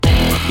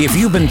If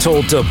you've been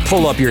told to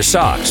pull up your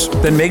socks,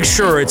 then make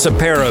sure it's a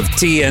pair of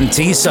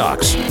TNT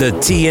socks. The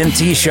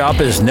TNT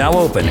shop is now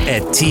open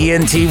at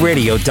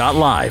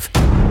tntradio.live.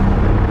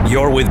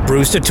 You're with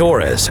Bruce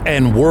Torres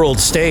and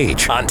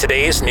Worldstage on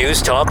today's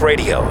News Talk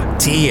Radio,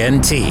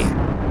 TNT.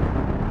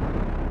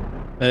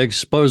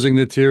 Exposing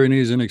the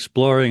tyrannies and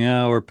exploring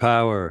our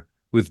power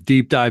with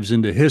deep dives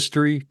into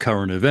history,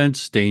 current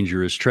events,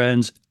 dangerous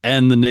trends,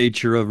 and the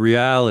nature of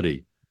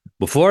reality.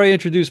 Before I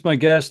introduce my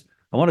guest,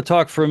 I want to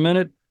talk for a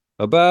minute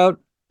about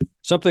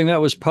something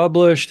that was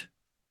published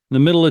in the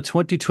middle of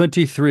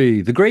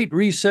 2023, The Great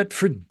Reset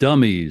for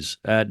Dummies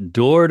at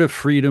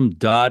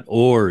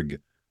doortofreedom.org.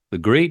 The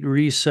Great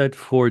Reset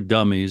for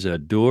Dummies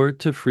at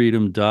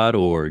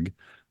doortofreedom.org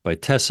by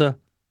Tessa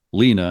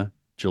Lena,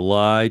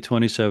 July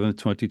 27th,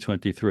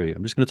 2023.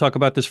 I'm just going to talk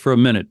about this for a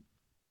minute.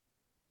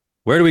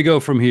 Where do we go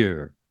from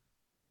here?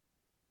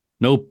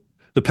 Nope.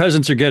 The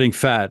peasants are getting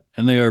fat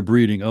and they are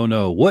breeding. Oh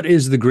no. What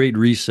is the Great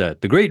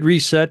Reset? The Great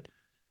Reset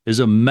is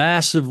a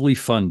massively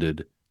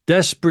funded,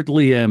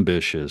 desperately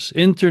ambitious,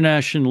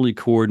 internationally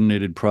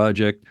coordinated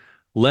project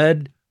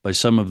led by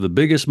some of the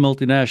biggest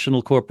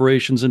multinational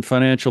corporations and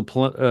financial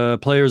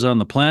players on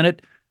the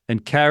planet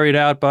and carried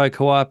out by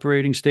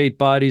cooperating state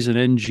bodies and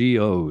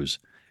NGOs.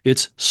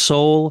 Its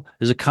soul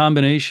is a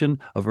combination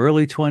of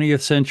early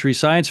 20th century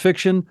science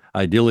fiction,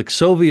 idyllic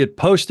Soviet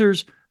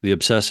posters, the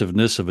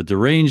obsessiveness of a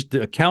deranged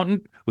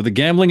accountant with a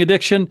gambling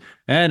addiction,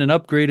 and an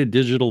upgraded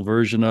digital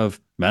version of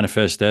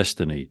Manifest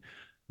Destiny.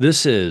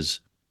 This is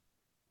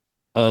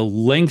a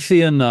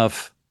lengthy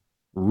enough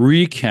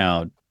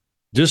recount,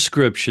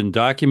 description,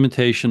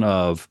 documentation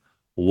of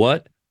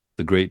what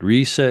the Great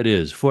Reset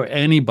is for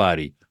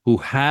anybody who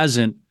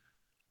hasn't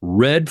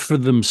read for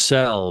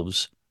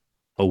themselves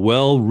a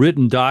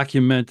well-written,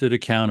 documented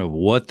account of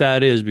what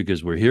that is,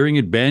 because we're hearing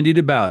it bandied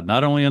about,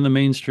 not only on the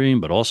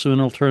mainstream, but also in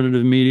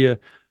alternative media.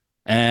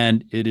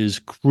 And it is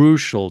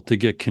crucial to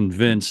get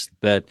convinced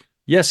that,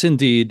 yes,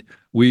 indeed,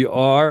 we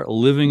are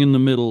living in the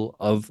middle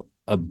of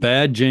a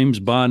bad James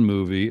Bond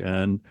movie,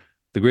 and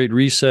the Great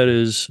Reset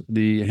is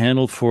the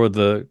handle for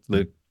the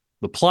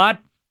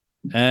plot,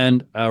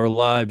 and our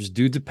lives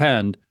do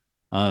depend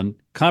on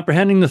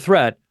comprehending the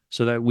threat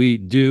so that we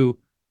do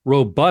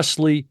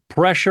robustly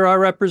pressure our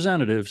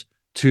representatives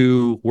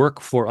to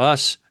work for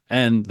us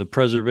and the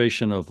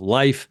preservation of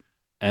life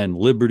and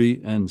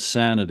liberty and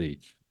sanity.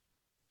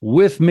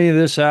 With me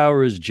this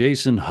hour is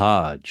Jason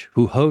Hodge,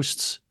 who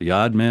hosts the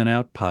Odd Man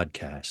Out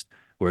podcast,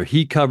 where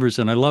he covers,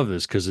 and I love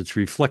this because it's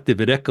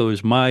reflective, it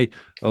echoes my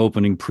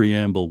opening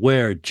preamble,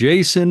 where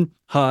Jason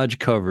Hodge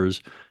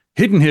covers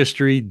hidden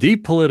history,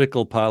 deep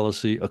political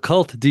policy,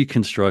 occult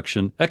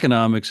deconstruction,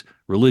 economics,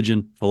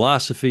 religion,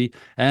 philosophy,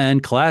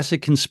 and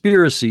classic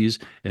conspiracies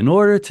in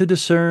order to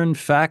discern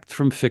fact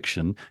from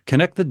fiction,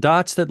 connect the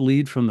dots that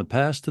lead from the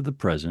past to the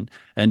present,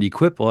 and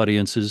equip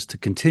audiences to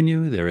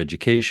continue their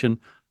education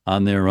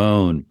on their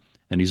own.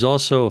 And he's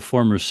also a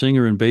former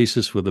singer and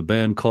bassist with a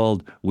band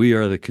called We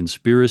Are the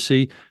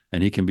Conspiracy,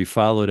 and he can be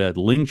followed at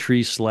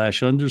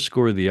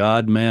Linktree/_The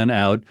Odd Man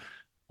Out.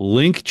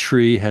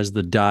 Linktree has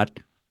the dot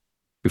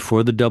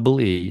before the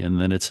double E, and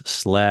then it's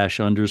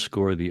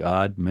 /_The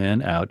Odd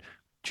Man Out.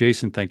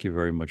 Jason, thank you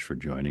very much for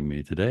joining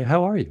me today.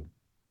 How are you?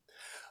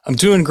 I'm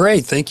doing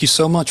great. Thank you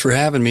so much for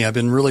having me. I've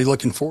been really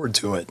looking forward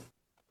to it.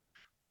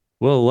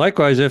 Well,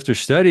 likewise, after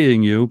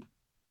studying you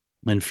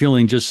and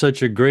feeling just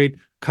such a great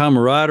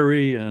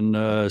camaraderie and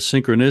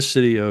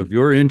synchronicity of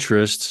your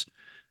interests,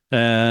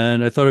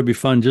 and I thought it'd be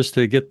fun just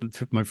to get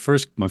my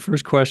first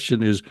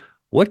question is,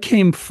 what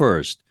came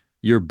first?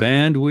 Your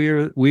band,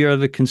 We Are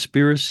the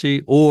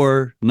Conspiracy,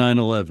 or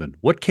 9/11?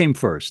 What came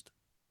first?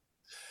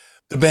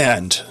 The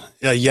band.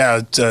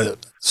 It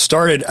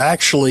started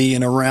actually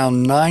in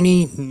around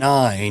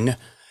 99,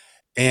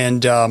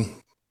 and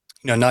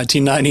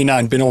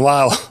 1999, been a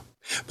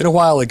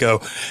while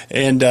ago.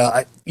 And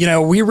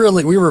we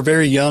were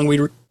very young. We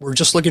were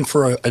just looking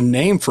for a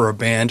name for a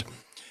band,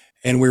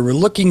 and we were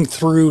looking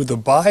through the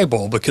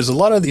Bible, because a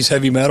lot of these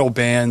heavy metal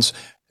bands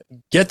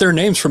get their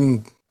names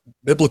from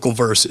biblical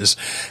verses.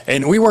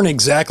 And we weren't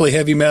exactly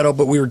heavy metal,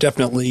 but we were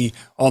definitely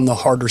on the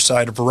harder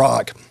side of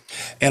rock.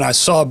 And I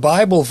saw a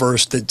Bible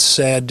verse that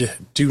said,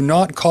 "Do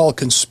not call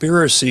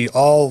conspiracy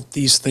all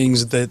these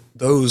things that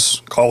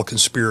those call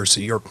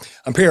conspiracy." Or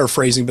I'm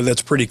paraphrasing, but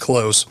that's pretty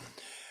close.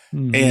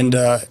 Mm-hmm. And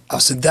I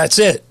said, that's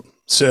it.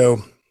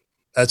 So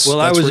that's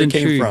where it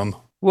came from.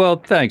 Well,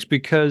 thanks,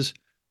 because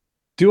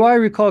do I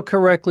recall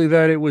correctly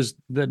that it was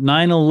that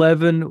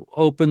 9/11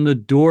 opened the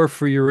door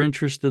for your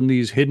interest in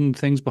these hidden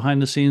things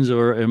behind the scenes,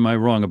 or am I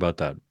wrong about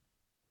that?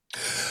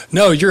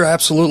 No, you're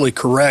absolutely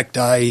correct.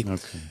 I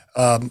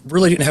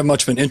really didn't have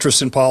much of an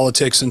interest in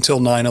politics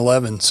until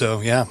 9/11. So,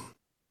 yeah.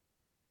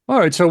 All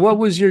right. So what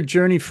was your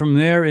journey from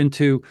there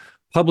into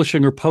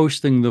publishing or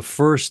posting the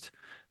first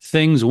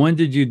things? When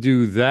did you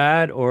do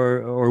that?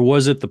 Or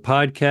was it the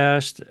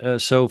podcast?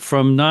 So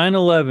from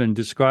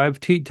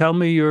 9/11, tell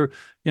me your,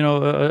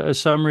 a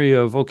summary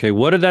of, okay,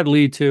 what did that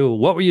lead to?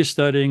 What were you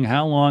studying?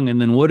 How long? And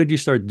then what did you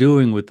start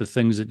doing with the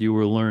things that you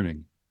were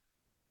learning?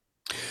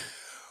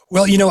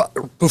 Well,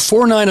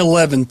 before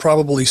 9/11,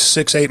 probably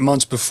 6, 8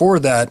 months before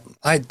that,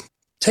 I'd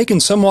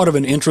taken somewhat of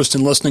an interest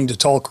in listening to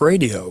talk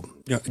radio.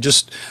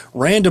 Just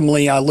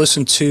randomly, I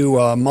listened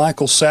to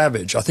Michael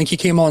Savage. I think he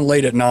came on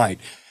late at night.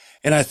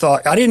 And I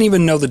thought, I didn't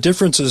even know the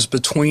differences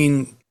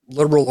between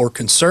liberal or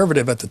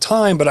conservative at the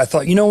time, but I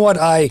thought, you know what,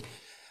 I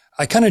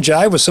kind of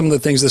jive with some of the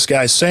things this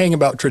guy's saying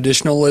about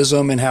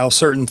traditionalism and how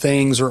certain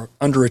things are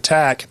under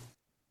attack,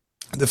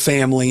 the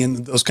family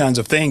and those kinds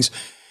of things.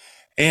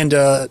 And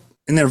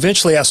then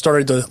eventually I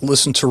started to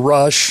listen to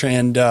Rush.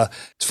 And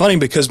it's funny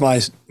because my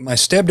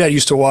stepdad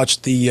used to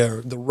watch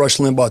the Rush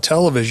Limbaugh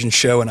television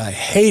show, and I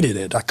hated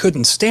it. I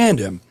couldn't stand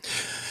him.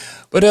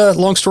 But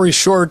long story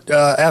short,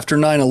 after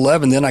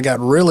 9/11, then I got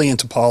really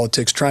into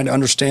politics, trying to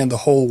understand the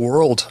whole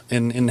world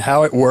and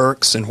how it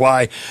works and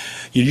why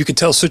you could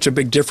tell such a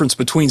big difference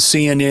between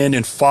CNN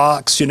and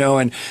Fox, and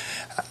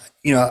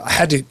I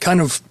had to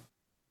kind of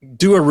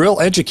do a real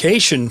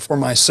education for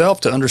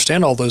myself to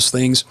understand all those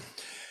things.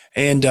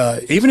 And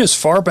even as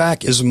far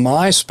back as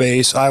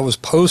MySpace, I was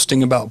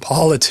posting about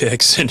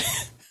politics, and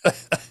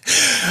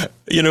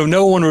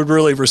no one would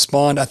really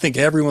respond. I think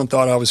everyone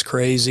thought I was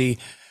crazy.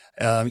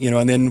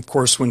 And then, of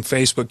course, when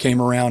Facebook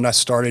came around, I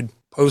started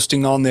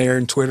posting on there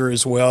and Twitter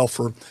as well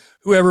for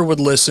whoever would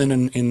listen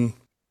and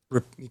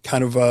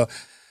kind of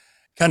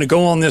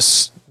go on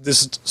this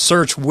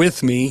search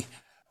with me,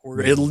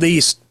 or at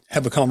least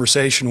have a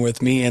conversation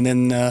with me. And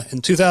then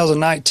in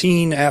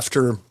 2019,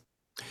 after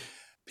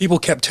people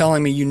kept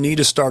telling me, you need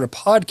to start a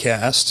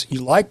podcast,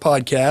 you like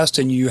podcasts,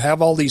 and you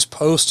have all these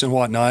posts and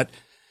whatnot,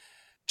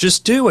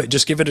 just do it.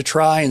 Just give it a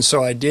try. And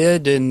so I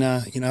did. And,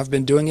 I've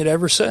been doing it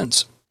ever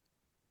since.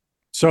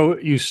 So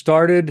you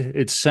started,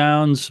 it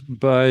sounds,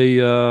 by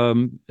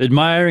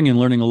admiring and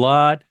learning a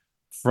lot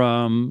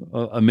from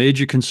a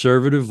major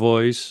conservative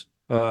voice,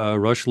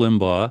 Rush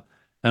Limbaugh.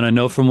 And I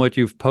know from what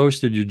you've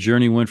posted, your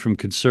journey went from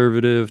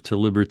conservative to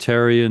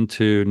libertarian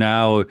to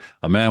now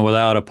a man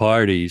without a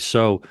party.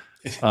 So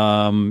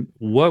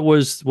what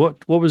was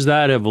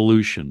that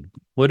evolution?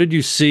 What did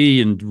you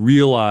see and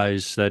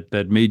realize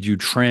that made you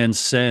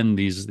transcend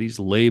these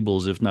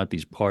labels, if not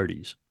these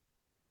parties?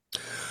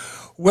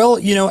 Well,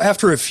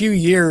 after a few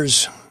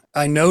years,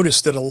 I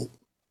noticed that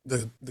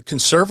the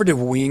conservative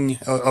wing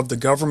of the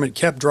government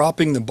kept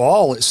dropping the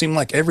ball. It seemed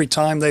like every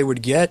time they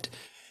would get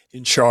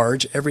in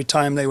charge, every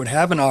time they would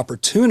have an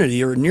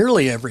opportunity, or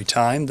nearly every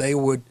time, they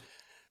would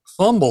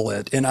fumble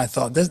it. And I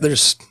thought,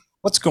 there's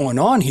what's going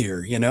on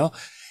here,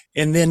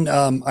 And then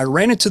I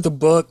ran into the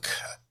book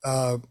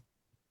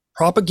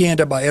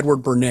Propaganda by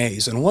Edward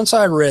Bernays. And once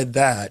I read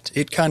that,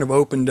 it kind of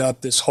opened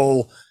up this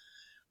whole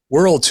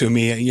world to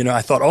me.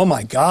 I thought, oh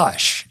my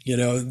gosh,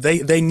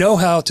 they know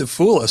how to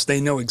fool us. They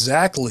know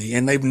exactly,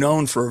 and they've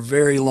known for a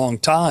very long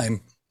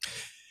time.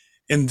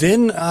 And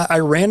then I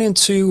ran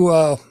into,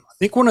 I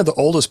think, one of the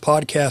oldest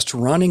podcasts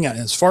running.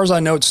 As far as I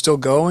know, it's still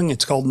going.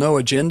 It's called No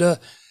Agenda.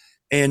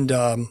 And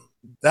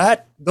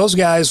those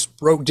guys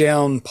broke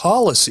down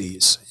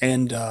policies,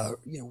 and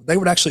they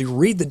would actually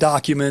read the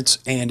documents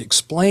and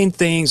explain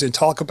things and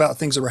talk about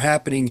things that were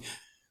happening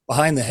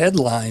behind the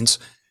headlines.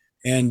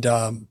 And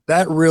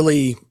that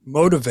really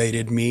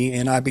motivated me,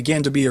 and I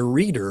began to be a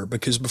reader,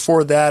 because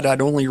before that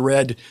I'd only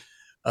read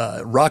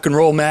rock and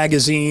roll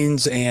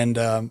magazines and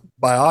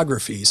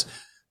biographies.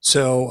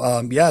 So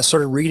I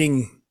started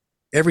reading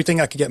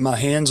everything I could get my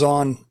hands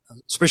on,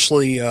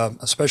 especially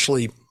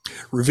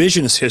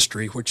revisionist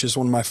history, which is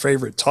one of my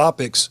favorite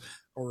topics,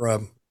 or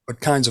what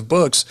kinds of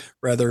books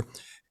rather.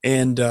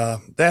 And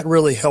that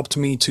really helped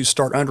me to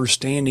start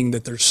understanding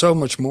that there's so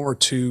much more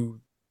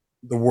to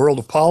the world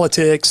of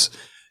politics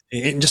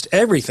and just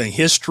everything,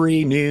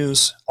 history,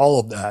 news, all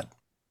of that.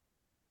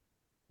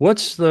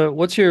 What's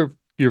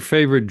your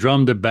favorite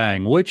drum to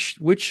bang?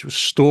 Which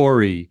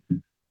story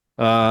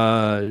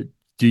do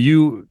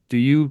you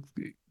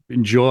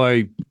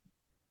enjoy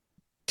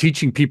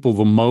teaching people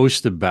the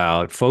most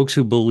about, folks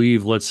who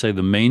believe, let's say,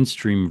 the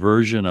mainstream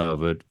version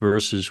of it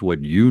versus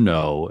what you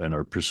know and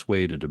are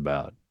persuaded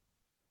about?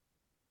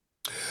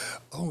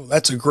 Oh,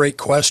 that's a great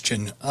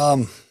question.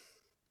 I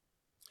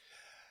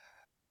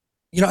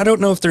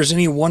don't know if there's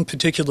any one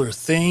particular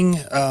thing.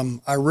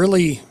 I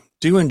really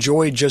do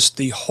enjoy just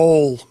the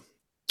whole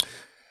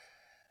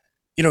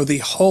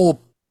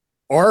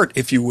art,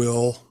 if you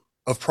will,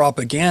 of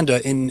propaganda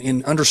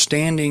in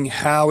understanding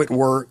how it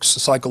works,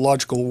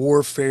 psychological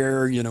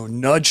warfare,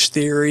 nudge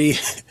theory.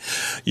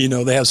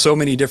 They have so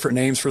many different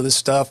names for this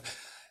stuff,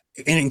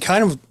 and in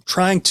kind of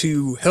trying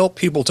to help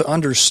people to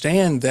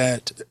understand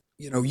that,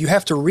 you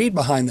have to read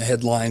behind the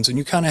headlines, and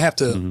you kind of have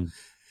to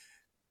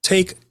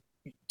take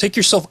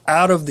yourself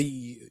out of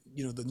the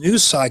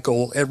news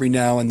cycle every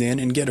now and then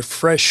and get a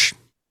fresh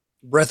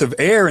breath of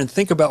air and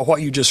think about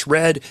what you just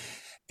read,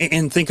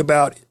 and think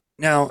about,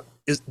 now,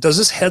 does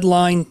this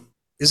headline,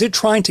 is it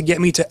trying to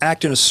get me to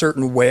act in a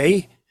certain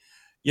way?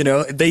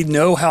 They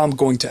know how I'm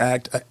going to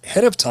act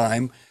ahead of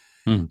time.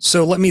 Hmm.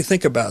 So let me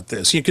think about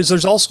this, because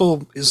there's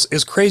also,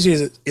 as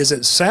crazy as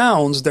it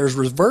sounds, there's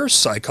reverse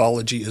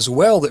psychology as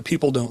well that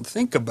people don't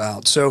think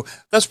about. So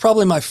that's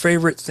probably my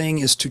favorite thing,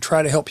 is to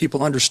try to help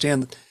people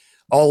understand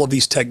all of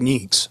these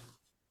techniques.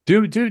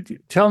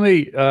 Tell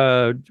me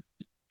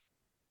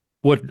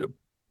what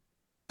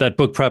that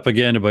book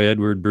Propaganda by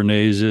Edward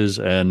Bernays is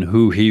and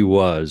who he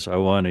was. I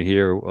want to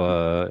hear.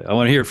 I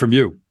want to hear from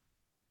you.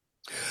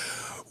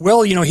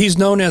 Well, he's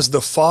known as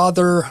the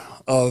father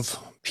of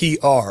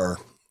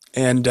PR,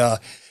 and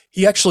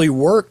he actually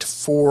worked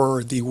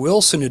for the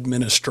Wilson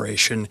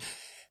administration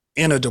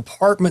in a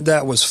department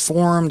that was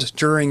formed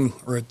during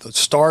or at the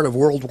start of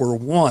World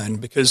War I,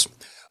 because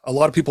a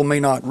lot of people may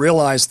not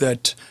realize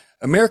that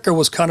America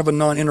was kind of a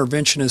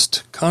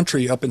non-interventionist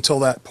country up until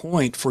that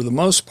point for the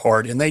most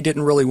part, and they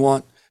didn't really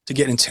want to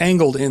get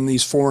entangled in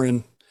these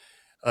foreign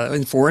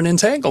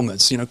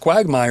entanglements,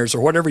 quagmires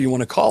or whatever you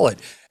want to call it.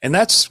 And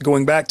that's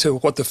going back to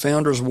what the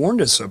founders warned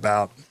us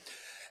about.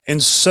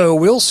 And so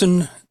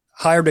Wilson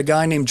hired a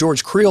guy named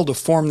George Creel to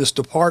form this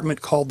department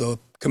called the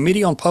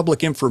Committee on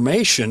Public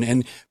Information.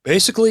 And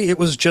basically it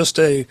was just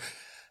a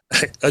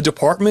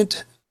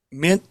department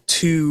meant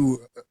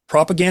to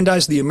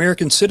propagandize the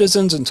American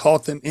citizens and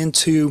talk them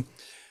into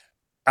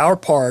our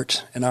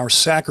part and our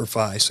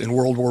sacrifice in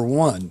World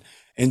War I.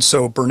 And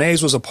so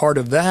Bernays was a part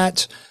of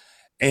that.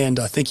 And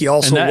I think he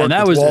also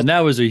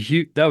that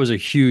was a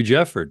huge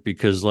effort,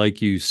 because,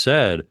 like you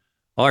said,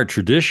 our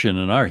tradition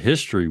and our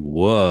history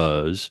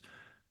was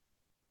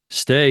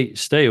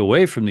stay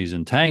away from these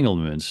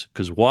entanglements,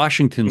 because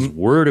Washington's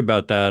word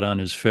about that on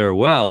his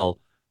farewell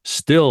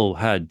still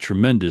had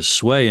tremendous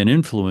sway and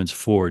influence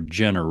for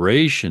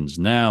generations.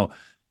 Now,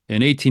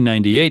 in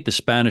 1898, the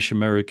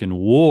Spanish-American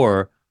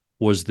War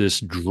was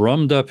this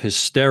drummed up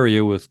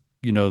hysteria with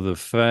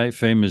the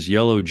famous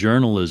yellow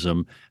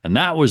journalism. And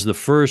that was the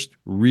first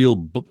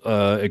real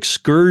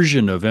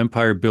excursion of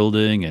empire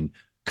building and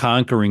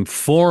conquering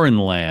foreign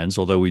lands,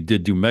 although we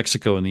did do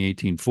Mexico in the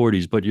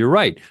 1840s. But you're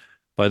right.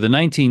 By the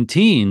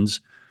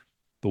 19-teens,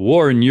 the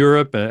war in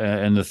Europe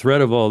and the threat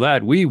of all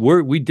that,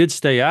 we did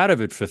stay out of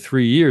it for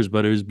 3 years,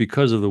 but it was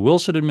because of the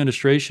Wilson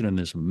administration and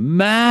this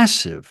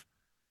massive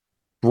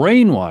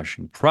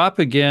brainwashing,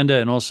 propaganda,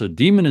 and also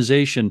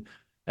demonization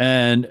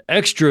and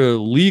extra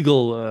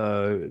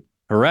legal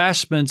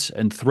harassments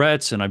and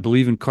threats, and I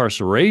believe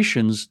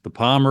incarcerations, the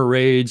Palmer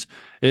raids,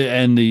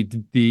 and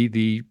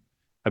the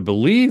I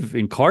believe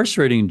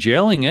incarcerating and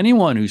jailing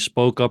anyone who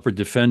spoke up or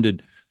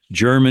defended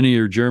Germany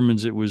or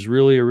Germans. It was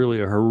really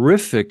a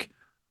horrific,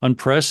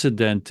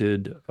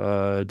 unprecedented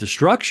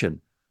destruction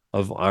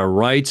of our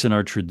rights and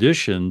our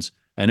traditions.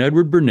 And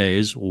Edward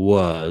Bernays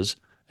was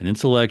an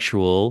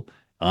intellectual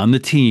on the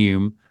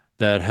team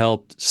that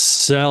helped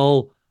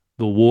sell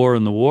the war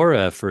and the war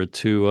effort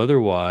to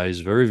otherwise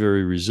very,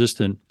 very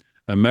resistant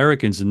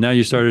Americans. And now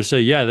you started to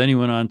say, yeah, then he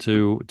went on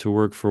to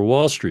work for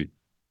Wall Street.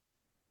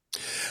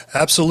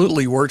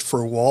 Absolutely worked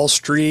for Wall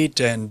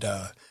Street. And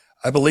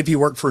I believe he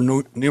worked for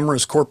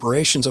numerous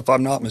corporations, if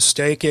I'm not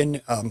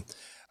mistaken. I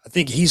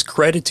think he's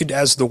credited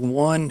as the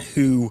one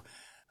who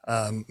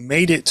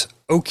made it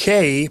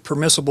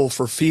permissible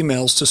for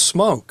females to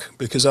smoke,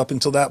 because up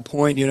until that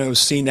point, it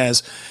was seen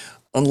as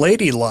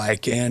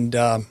unladylike. And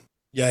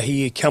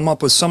he came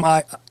up with some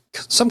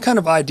kind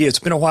of idea. It's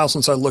been a while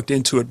since I looked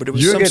into it, but it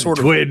was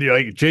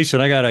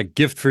Jason, I got a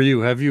gift for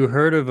you. Have you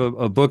heard of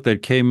a book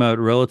that came out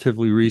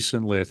relatively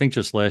recently, I think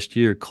just last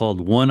year,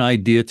 called One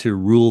Idea to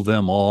Rule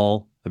Them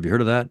All? Have you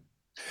heard of that?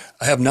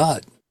 I have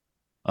not.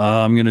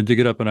 I'm going to dig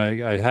it up, and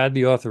I had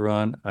the author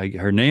on.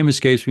 Her name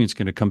escapes me. It's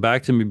going to come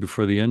back to me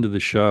before the end of the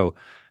show.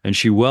 And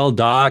she well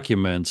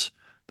documents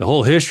the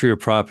whole history of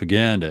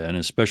propaganda, and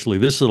especially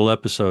this little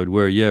episode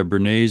where,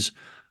 Bernays,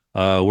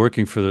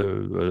 working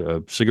for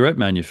a cigarette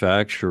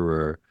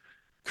manufacturer,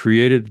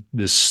 created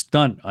this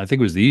stunt. I think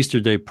it was the Easter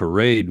Day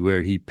Parade,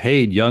 where he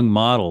paid young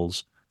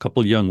models, a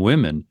couple of young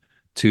women,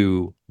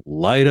 to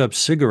light up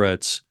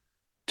cigarettes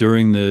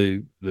during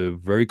the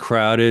very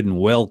crowded and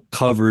well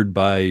covered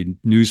by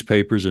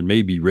newspapers and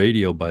maybe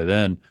radio by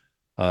then,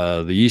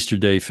 the Easter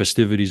Day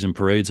festivities and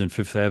parades on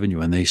Fifth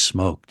Avenue, and they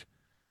smoked.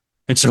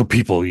 And so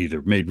people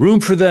either made room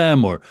for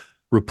them, or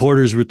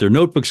reporters with their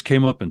notebooks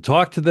came up and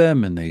talked to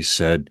them, and they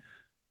said,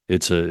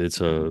 it's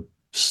a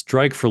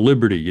strike for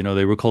liberty.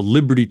 They were called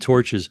Liberty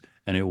Torches,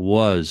 and it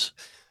was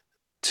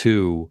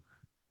to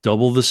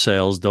double the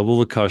sales, double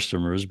the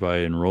customers by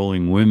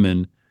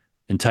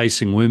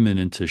enticing women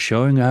into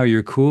showing how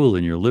you're cool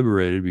and you're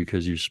liberated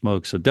because you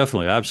smoke. So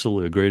definitely,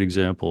 absolutely a great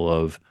example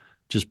of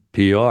just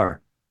PR.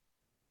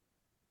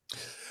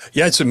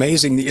 Yeah, it's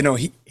amazing.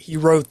 He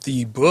wrote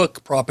the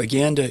book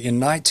Propaganda in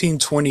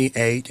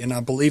 1928, and I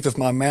believe, if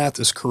my math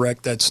is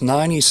correct, that's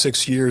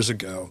 96 years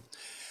ago.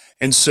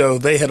 And so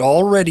they had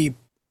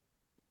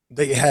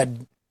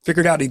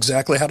figured out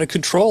exactly how to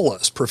control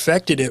us,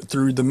 perfected it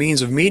through the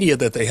means of media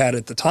that they had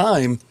at the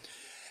time.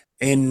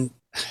 And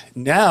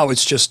now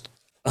it's just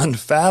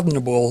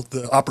unfathomable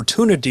the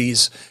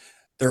opportunities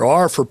there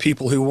are for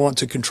people who want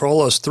to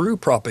control us through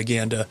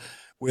propaganda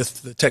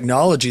with the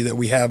technology that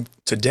we have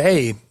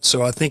today.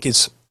 So I think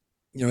it's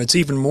it's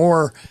even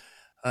more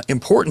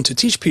important to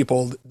teach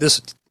people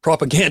this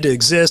propaganda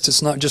exists.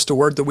 It's not just a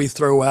word that we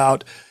throw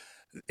out.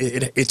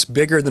 It's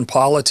bigger than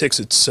politics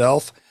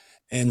itself.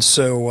 And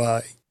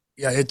so,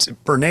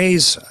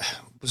 Bernays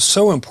was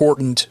so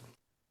important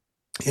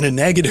in a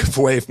negative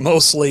way,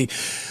 mostly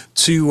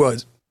to,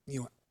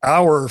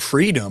 our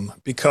freedom,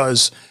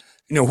 because,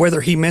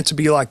 whether he meant to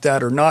be like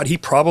that or not, he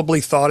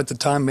probably thought at the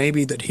time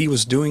maybe that he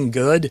was doing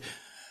good,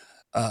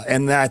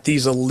 and that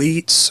these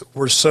elites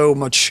were so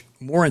much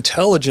more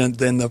intelligent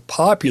than the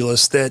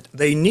populace that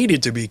they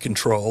needed to be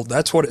controlled.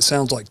 That's what it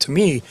sounds like to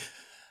me.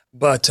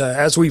 But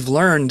as we've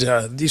learned,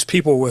 these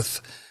people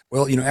with,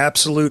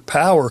 absolute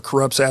power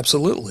corrupts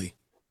absolutely.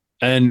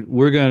 And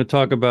we're going to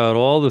talk about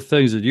all the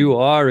things that you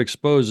are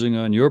exposing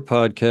on your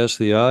podcast.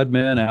 The Odd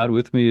Man Out.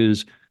 With me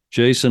is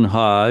Jason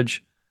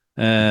Hodge.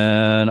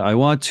 And I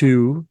want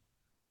to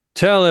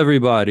tell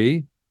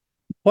everybody,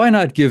 why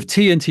not give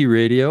TNT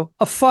Radio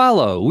a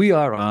follow? We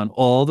are on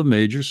all the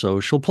major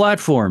social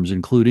platforms,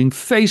 including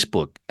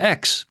Facebook,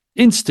 X,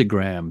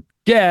 Instagram,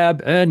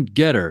 Gab, and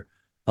Getter.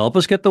 Help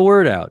us get the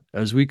word out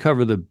as we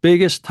cover the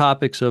biggest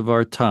topics of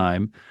our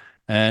time.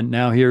 And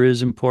now here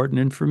is important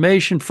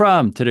information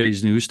from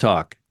today's News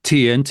Talk,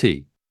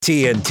 TNT.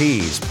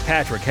 TNT's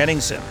Patrick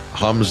Henningsen.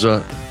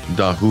 Hamza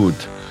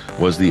Dahoud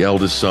was the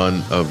eldest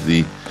son of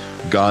the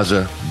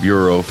Gaza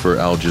Bureau for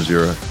Al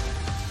Jazeera,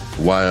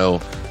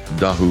 Wael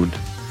Dahoud,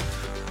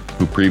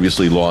 who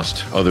previously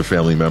lost other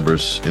family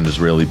members in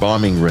Israeli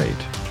bombing raid.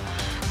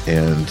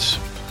 And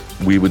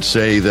we would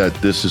say that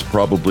this is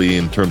probably,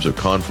 in terms of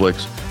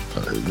conflicts,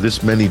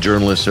 this many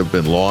journalists have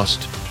been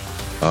lost,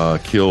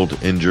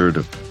 killed,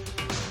 injured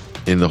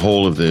in the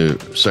whole of the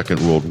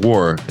Second World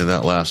War, and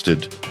that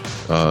lasted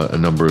a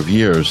number of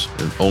years.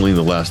 And only in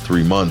the last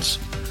 3 months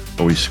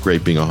are we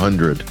scraping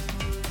 100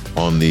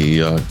 on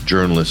the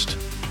journalist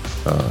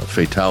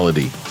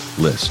fatality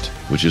list,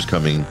 which is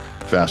coming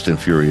fast and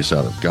furious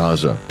out of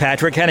Gaza.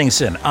 Patrick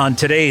Henningsen on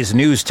today's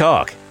News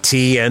Talk,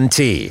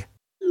 TNT.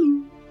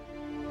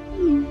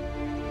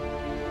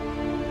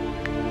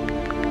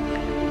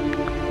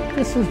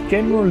 This is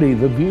generally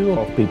the view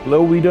of people.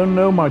 Oh, we don't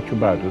know much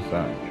about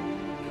Assange.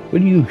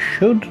 Well, you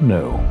should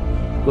know,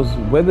 because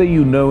whether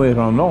you know it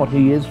or not,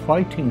 he is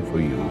fighting for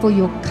you. For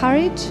your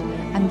courage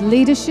and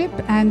leadership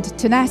and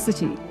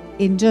tenacity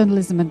in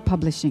journalism and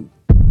publishing.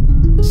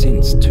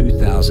 Since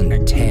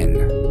 2010,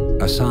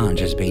 Assange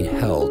has been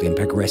held in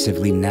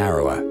progressively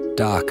narrower,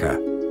 darker,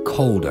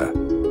 colder,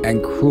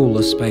 and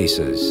crueler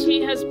spaces.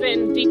 He has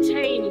been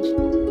detained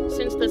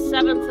since the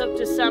 7th of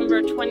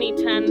December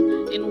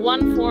 2010 in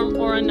one form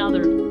or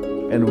another.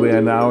 And we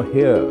are now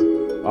here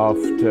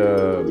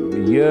after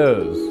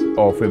years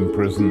of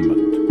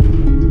imprisonment.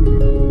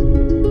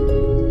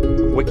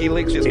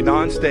 WikiLeaks is a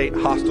non-state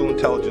hostile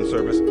intelligence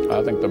service.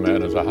 I think the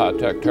man is a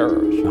high-tech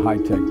terrorist. A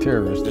high-tech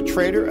terrorist. A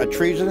traitor, a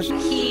treasonist.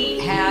 He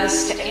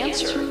has to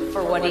answer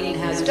for what he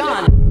has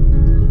done.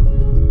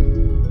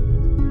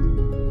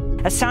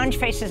 Assange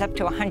faces up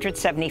to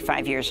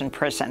 175 years in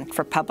prison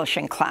for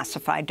publishing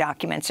classified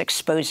documents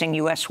exposing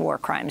U.S. war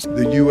crimes.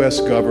 The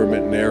U.S.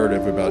 government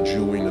narrative about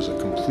Julian is a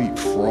complete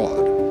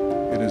fraud.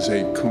 It is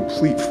a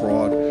complete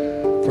fraud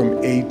from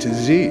A to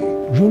Z.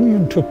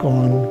 Julian took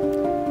on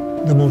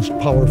the most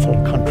powerful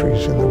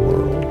countries in the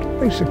world,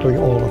 basically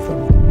all of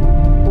them.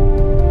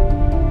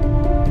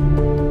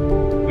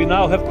 We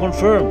now have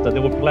confirmed that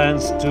there were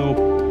plans to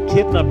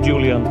kidnap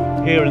Julian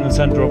here in the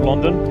center of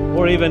London,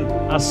 or even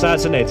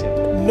assassinate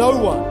him. No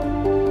one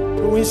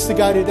who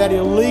instigated that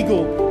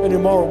illegal and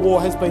immoral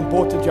war has been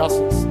brought to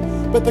justice.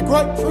 But the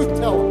great truth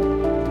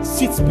teller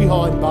sits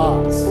behind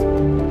bars.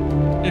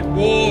 If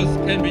wars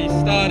can be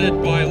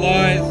started by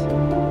lies,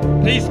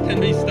 peace can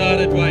be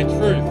started by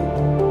truth.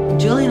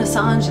 Julian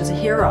Assange is a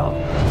hero.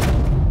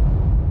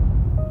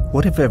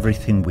 What if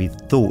everything we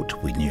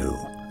thought we knew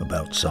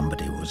about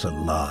somebody was a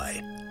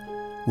lie?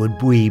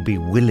 Would we be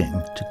willing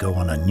to go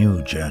on a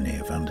new journey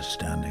of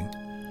understanding?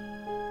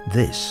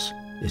 This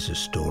is a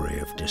story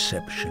of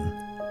deception,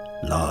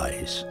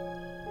 lies,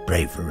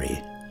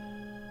 bravery,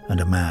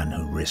 and a man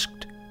who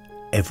risked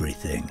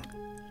everything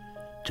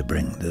to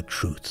bring the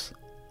truth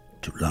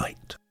to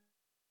light.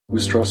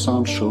 Mr.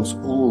 Assange shows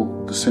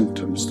all the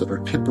symptoms that are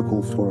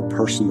typical for a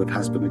person that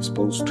has been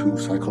exposed to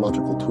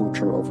psychological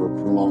torture over a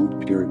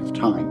prolonged period of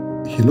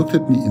time. He looked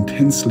at me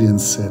intensely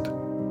and said,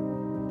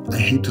 "I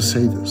hate to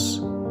say this."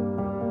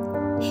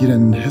 He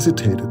then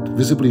hesitated,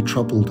 visibly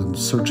troubled and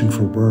searching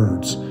for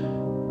words.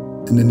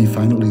 And then he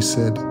finally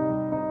said,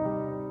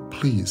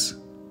 "Please,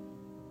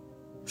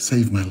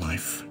 save my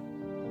life."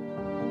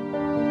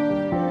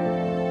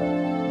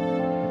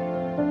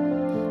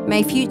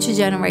 May future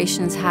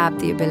generations have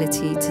the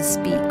ability to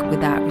speak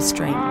without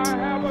restraint.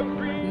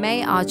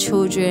 May our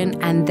children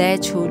and their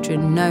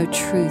children know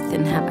truth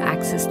and have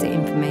access to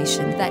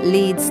information that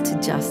leads to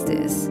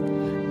justice.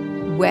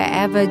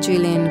 Wherever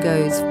Julian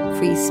goes,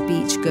 free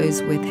speech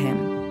goes with him.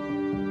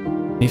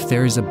 If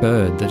there is a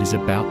bird that is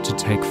about to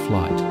take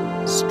flight,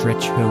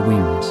 stretch her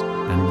wings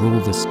and rule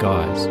the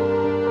skies,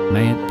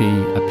 may it be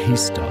a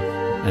peace dove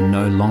and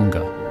no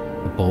longer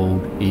a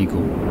bald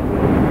eagle.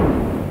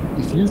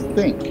 If you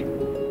think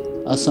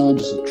Assange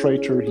is a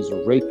traitor, he's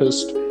a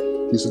rapist,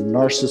 he's a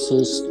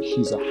narcissist,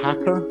 he's a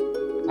hacker,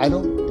 I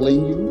don't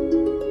blame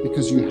you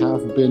because you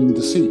have been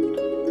deceived.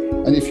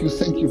 And if you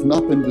think you've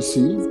not been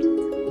deceived,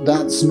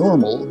 that's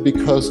normal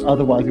because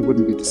otherwise it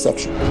wouldn't be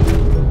deception.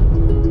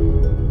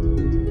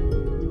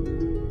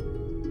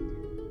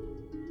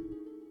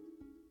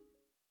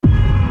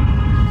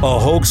 A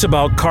hoax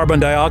about carbon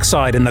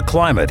dioxide in the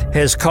climate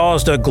has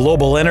caused a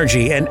global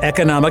energy and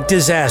economic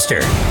disaster.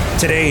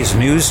 Today's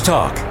News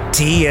Talk,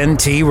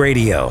 TNT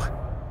Radio.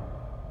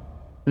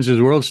 This is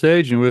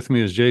Worldstage, and with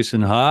me is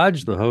Jason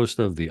Hodge, the host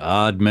of the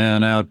Odd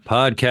Man Out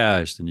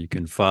podcast. And you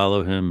can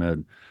follow him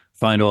and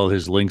find all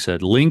his links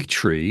at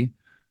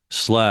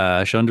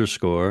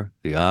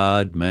Linktree/_the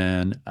Odd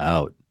Man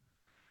Out.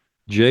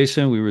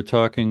 Jason, we were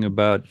talking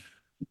about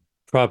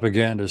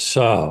propaganda. And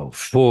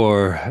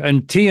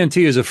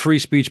TNT is a free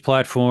speech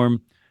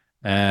platform,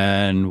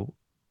 and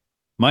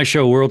my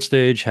show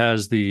Worldstage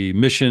has the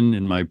mission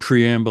in my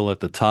preamble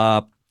at the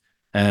top.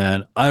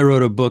 And I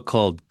wrote a book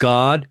called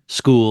God,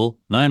 School,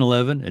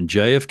 9/11, and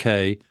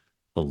JFK,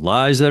 The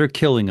Lies That Are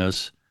Killing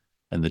Us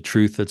and the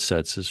Truth That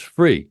Sets Us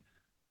Free.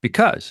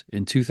 Because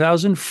in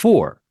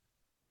 2004,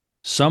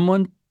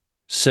 someone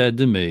said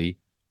to me,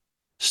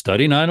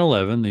 study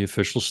 9/11, the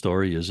official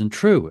story isn't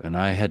true. And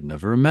I had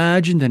never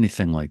imagined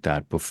anything like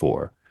that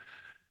before.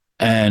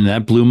 And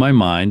that blew my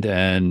mind.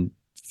 And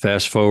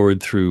fast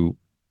forward through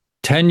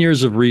 10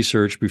 years of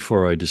research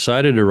before I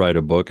decided to write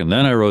a book. And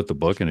then I wrote the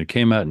book, and it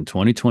came out in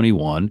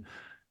 2021.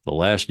 The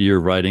last year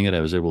writing it,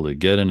 I was able to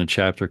get in a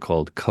chapter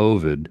called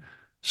COVID.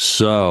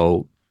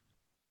 So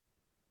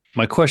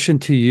my question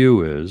to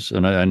you is,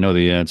 and I know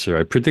the answer,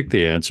 I predict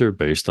the answer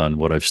based on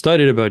what I've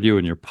studied about you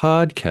and your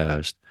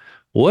podcast.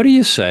 What do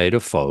you say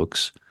to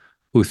folks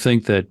who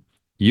think that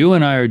you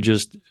and I are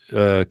just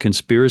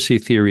conspiracy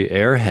theory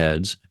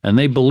airheads, and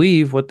they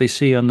believe what they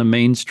see on the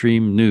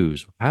mainstream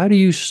news? How do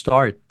you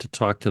start to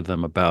talk to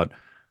them about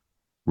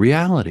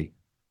reality?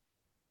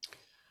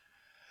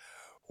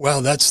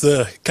 Well, that's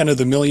the kind of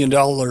the $1 million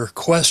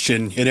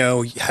question.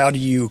 How do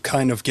you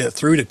kind of get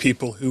through to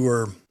people who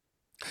are,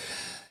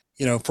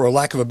 for a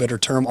lack of a better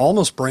term,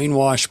 almost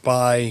brainwashed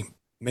by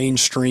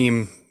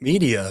mainstream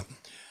media?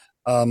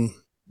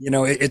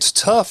 It's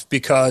tough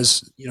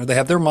because, they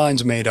have their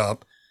minds made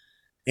up.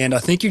 And I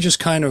think you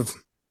just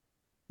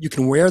you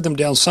can wear them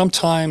down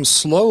sometimes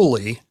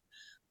slowly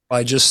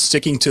by just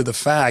sticking to the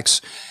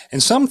facts.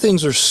 And some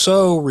things are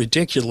so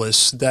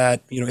ridiculous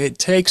that, it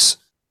takes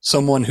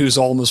someone who's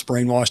almost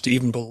brainwashed to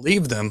even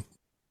believe them.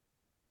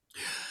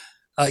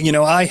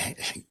 I've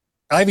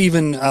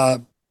even,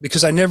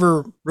 because I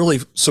never really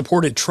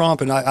supported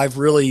Trump, and I've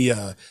really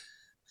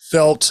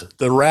felt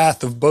the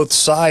wrath of both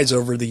sides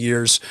over the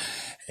years.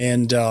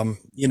 And,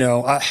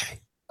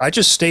 I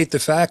just state the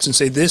facts and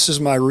say, this is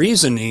my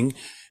reasoning.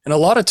 And a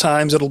lot of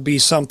times it'll be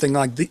something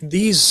like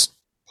these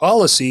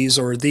policies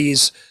or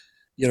these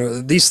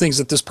things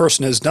that this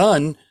person has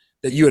done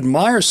that you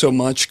admire so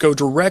much go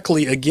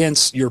directly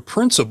against your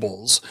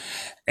principles.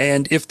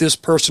 And if this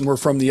person were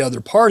from the other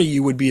party,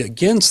 you would be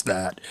against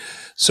that.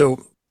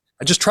 So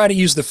I just try to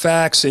use the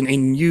facts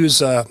and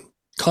use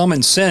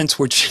common sense,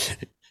 which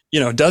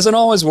doesn't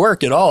always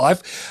work at all.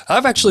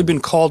 I've actually been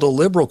called a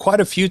liberal quite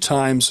a few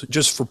times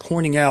just for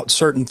pointing out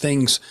certain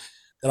things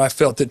that I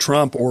felt that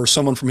Trump or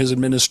someone from his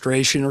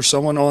administration or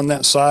someone on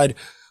that side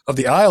of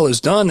the aisle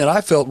has done that I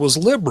felt was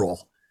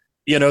liberal.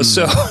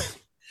 So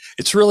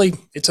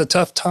it's a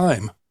tough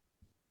time.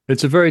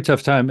 It's a very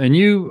tough time. And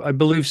you, I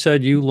believe,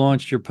 said you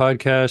launched your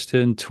podcast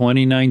in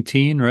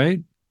 2019,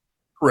 right?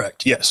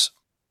 Correct. Yes.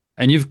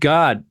 And you've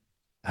got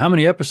how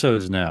many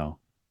episodes now?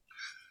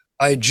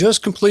 I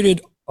just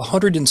completed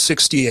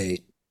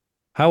 168.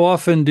 How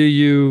often do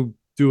you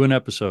do an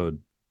episode?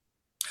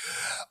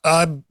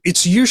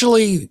 It's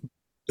usually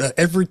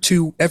every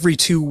two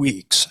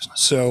weeks.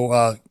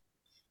 So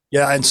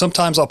and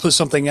sometimes I'll put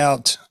something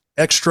out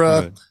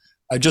extra. Right.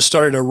 I just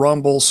started a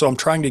Rumble, so I'm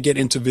trying to get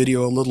into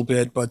video a little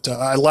bit, but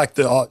I like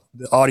the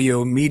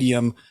audio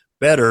medium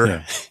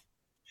better.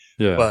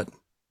 Yeah.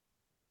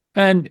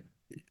 And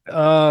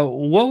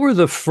what were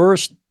the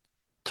first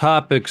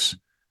topics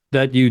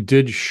that you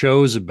did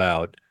shows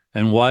about?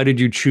 And why did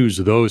you choose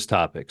those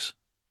topics?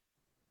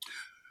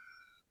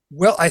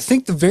 Well, I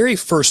think the very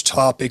first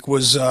topic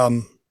was,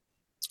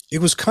 it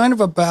was kind of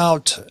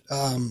about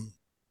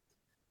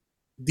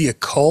the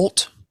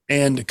occult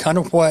and kind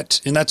of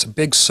and that's a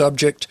big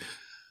subject,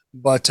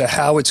 but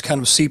how it's kind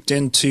of seeped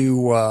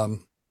into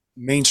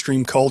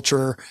mainstream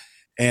culture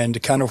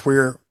and kind of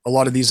where a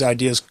lot of these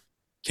ideas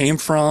came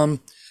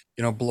from,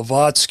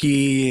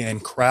 Blavatsky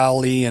and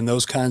Crowley and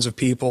those kinds of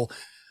people.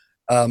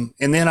 And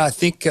then I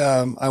think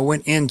I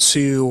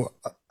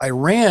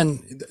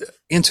ran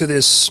into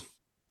this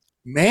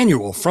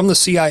manual from the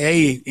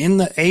CIA in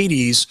the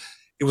 80s.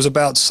 It was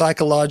about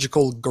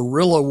psychological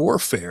guerrilla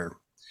warfare.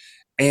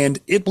 And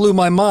it blew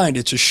my mind.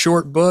 It's a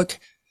short book,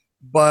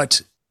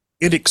 but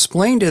it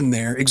explained in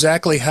there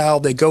exactly how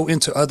they go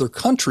into other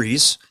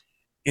countries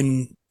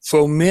and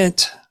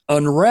foment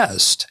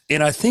unrest.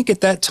 And I think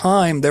at that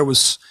time there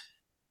was,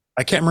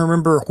 I can't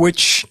remember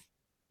which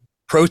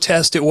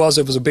protest it was.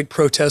 It was a big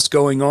protest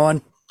going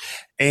on.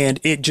 And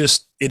it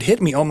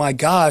hit me, oh my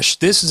gosh,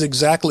 this is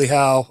exactly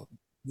how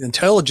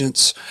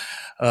intelligence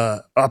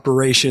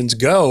operations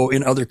go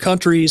in other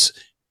countries.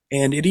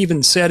 And it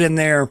even said in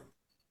there,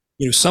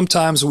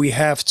 sometimes we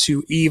have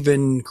to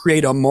even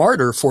create a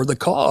martyr for the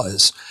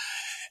cause.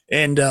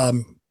 And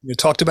you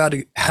talked about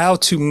how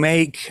to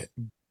make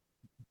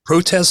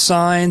protest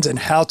signs and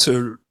how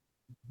to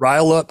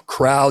rile up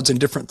crowds and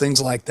different things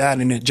like that.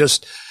 And it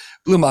just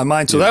blew my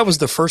mind. So that was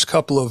the first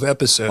couple of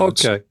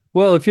episodes. Okay.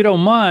 Well, if you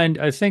don't mind,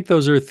 I think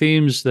those are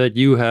themes that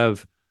you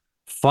have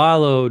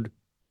followed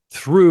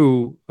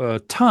through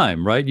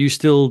time, right? You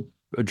still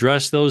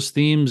address those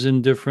themes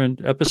in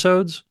different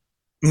episodes?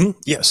 Mm-hmm.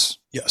 Yes.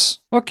 Yes.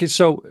 Okay.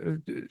 So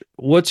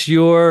what's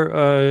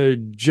your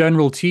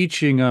general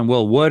teaching on,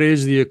 well, what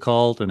is the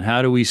occult and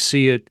how do we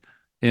see it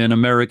in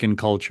American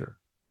culture?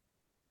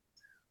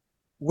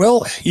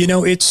 Well,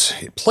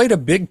 it played a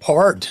big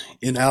part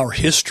in our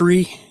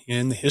history,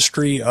 in the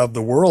history of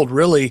the world,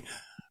 really.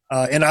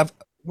 And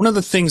one of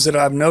the things that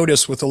I've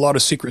noticed with a lot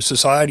of secret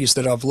societies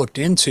that I've looked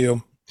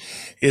into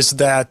is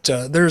that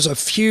there's a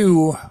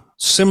few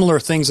similar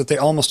things that they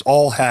almost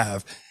all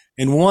have.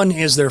 And one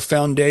is their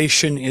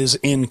foundation is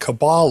in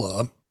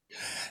Kabbalah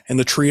and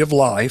the Tree of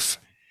Life.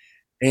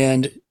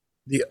 And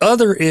the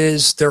other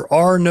is there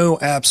are no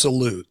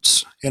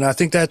absolutes. And I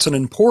think that's an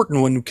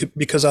important one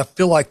because I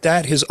feel like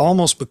that has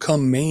almost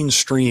become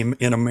mainstream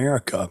in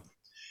America.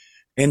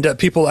 And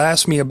people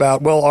ask me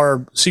about, well,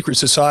 are secret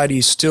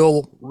societies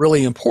still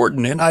really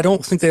important? And I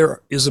don't think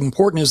they're as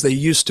important as they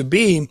used to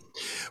be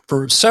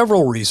for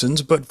several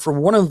reasons. But for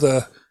one of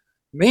the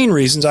main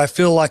reasons, I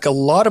feel like a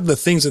lot of the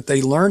things that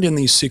they learned in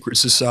these secret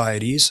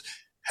societies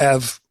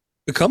have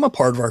become a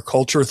part of our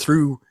culture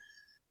through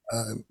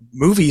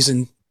movies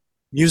and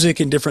music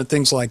and different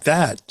things like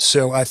that.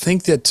 So I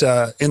think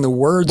that in the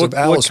words of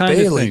Alice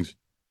Bailey,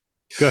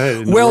 go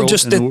ahead.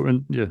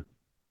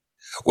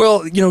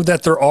 Well,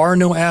 that there are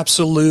no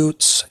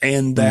absolutes,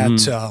 and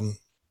that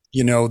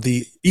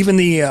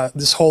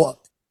this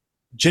whole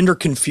gender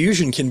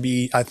confusion can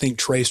be, I think,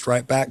 traced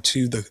right back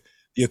to the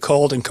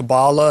occult and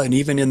Kabbalah, and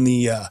even in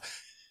the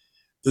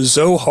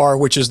Zohar,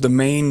 which is the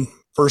main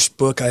first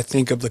book, I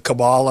think, of the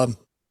Kabbalah.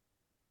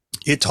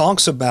 It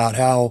talks about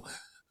how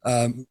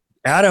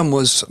Adam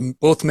was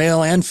both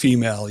male and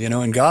female,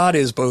 and God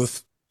is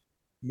both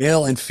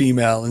male and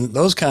female, and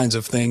those kinds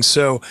of things.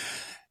 So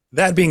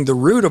that being the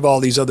root of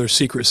all these other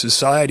secret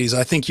societies,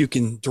 I think you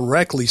can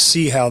directly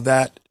see how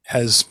that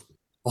has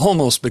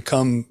almost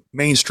become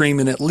mainstream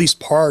in at least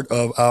part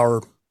of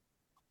our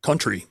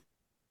country.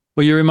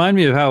 Well, you remind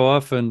me of how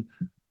often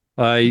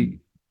I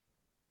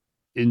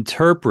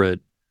interpret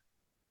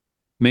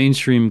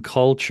mainstream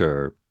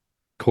culture,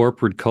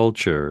 corporate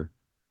culture,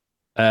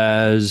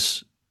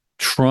 as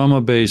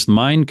trauma-based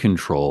mind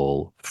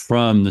control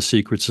from the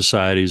secret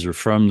societies or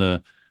from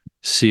the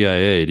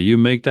CIA. Do you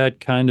make that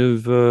kind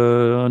of,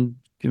 do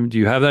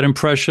you have that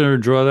impression or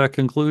draw that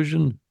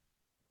conclusion?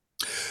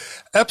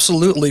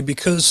 Absolutely,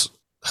 because,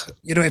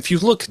 if you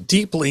look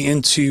deeply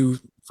into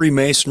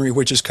Freemasonry,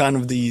 which is kind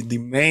of the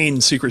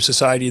main secret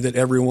society that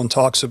everyone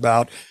talks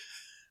about,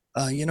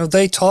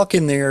 they talk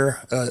in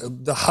there,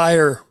 the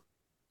higher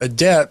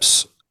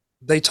adepts,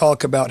 they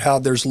talk about how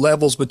there's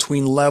levels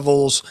between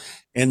levels,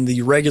 and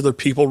the regular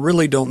people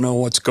really don't know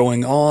what's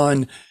going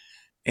on.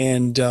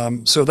 And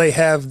so they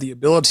have the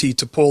ability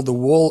to pull the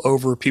wool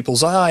over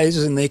people's eyes,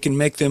 and they can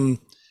make them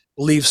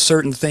believe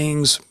certain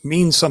things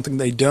mean something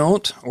they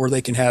don't, or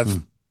they can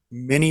have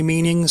many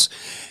meanings.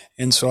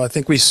 And so I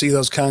think we see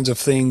those kinds of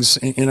things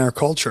in our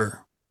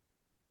culture.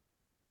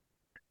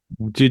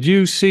 Did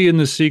you see in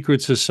the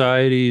secret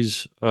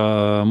societies,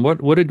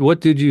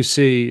 what did you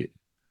see?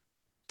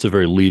 It's a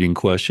very leading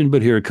question,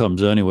 but here it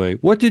comes anyway.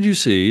 What did you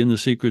see in the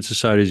secret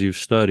societies you've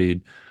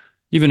studied,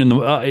 even in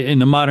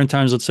the modern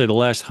times, let's say the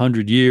last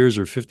 100 years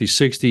or 50,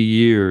 60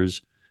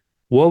 years?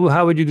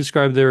 How would you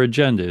describe their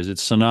agenda? Is it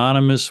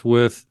synonymous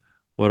with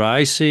what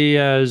I see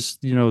as,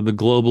 the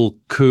global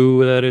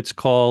coup that it's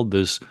called,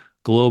 this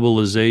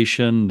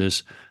globalization,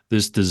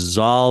 this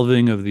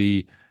dissolving of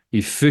the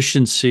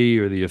efficiency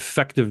or the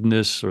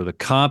effectiveness or the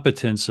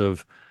competence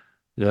of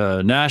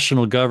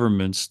national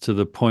governments to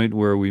the point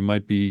where we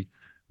might be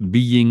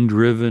being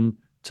driven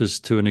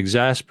to an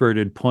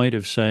exasperated point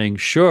of saying,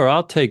 sure,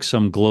 I'll take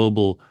some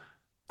global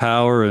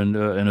power and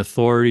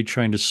authority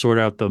trying to sort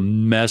out the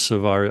mess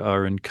of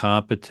our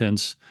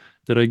incompetence.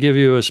 Did I give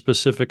you a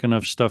specific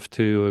enough stuff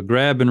to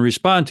grab and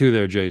respond to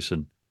there,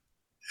 Jason?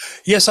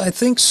 Yes, I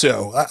think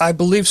so. I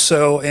believe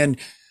so. And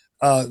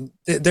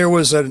there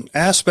was an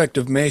aspect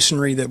of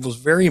Masonry that was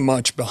very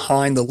much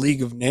behind the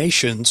League of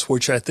Nations,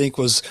 which I think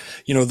was,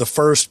 the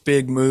first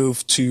big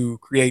move to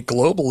create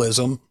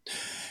globalism.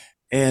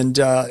 And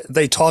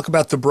they talk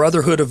about the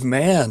brotherhood of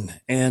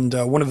man. And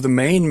one of the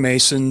main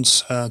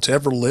Masons to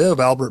ever live,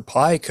 Albert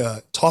Pike,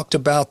 talked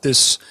about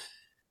this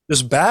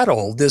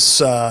battle,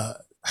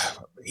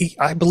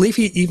 I believe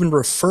he even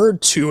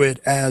referred to it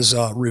as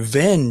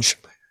revenge.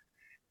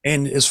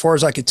 And as far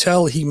as I could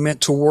tell, he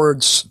meant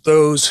towards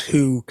those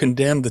who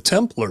condemned the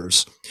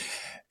Templars.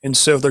 And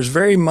so there's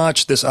very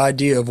much this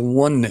idea of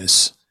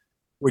oneness,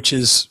 which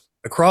is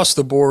across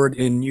the board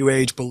in New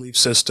Age belief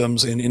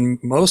systems, and in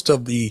most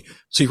of the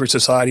secret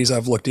societies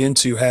I've looked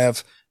into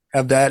have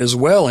that as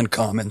well in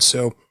common.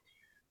 So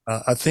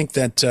I think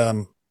that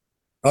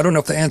I don't know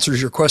if that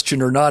answers your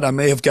question or not. I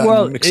may have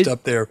gotten mixed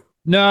up there.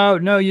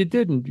 No, you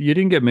didn't. You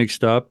didn't get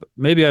mixed up.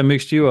 Maybe I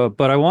mixed you up,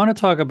 but I want to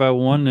talk about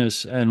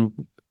oneness and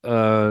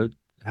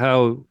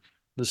how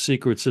the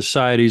secret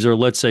societies, or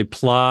let's say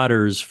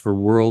plotters for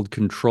world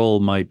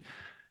control, might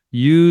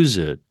use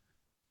it.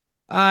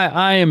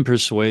 I am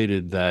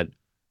persuaded that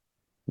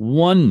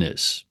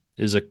oneness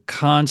is a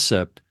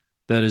concept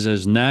that is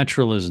as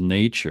natural as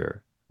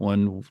nature.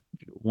 When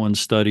one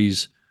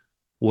studies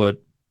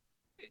what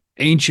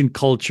ancient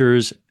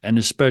cultures, and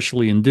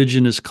especially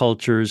indigenous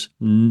cultures,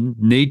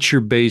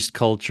 nature-based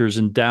cultures,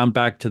 and down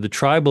back to the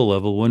tribal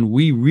level, when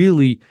we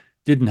really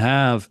didn't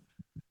have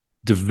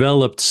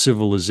developed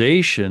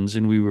civilizations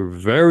and we were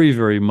very,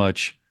 very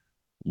much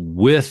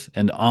with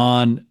and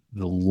on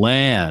the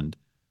land,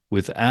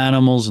 with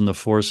animals and the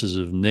forces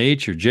of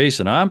nature.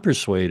 Jason, I'm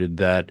persuaded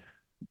that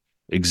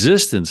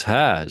existence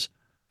has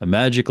a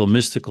magical,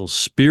 mystical,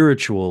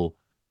 spiritual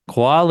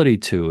quality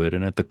to it.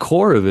 And at the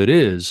core of it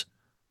is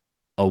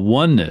a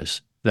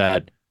oneness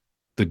that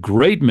the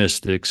great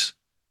mystics,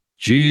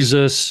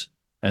 Jesus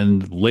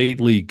and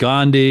lately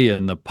Gandhi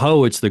and the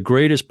poets, the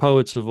greatest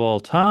poets of all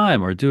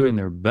time, are doing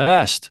their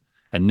best.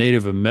 And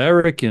Native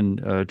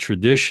American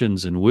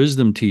traditions and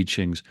wisdom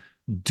teachings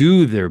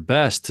do their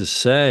best to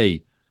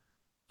say,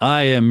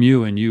 I am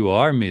you and you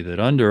are me, that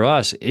under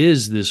us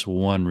is this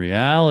one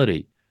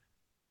reality.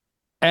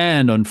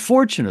 And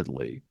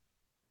unfortunately,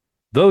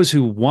 those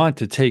who want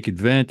to take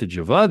advantage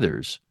of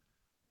others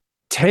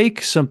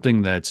take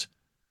something that's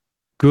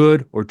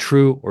good or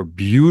true or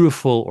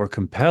beautiful or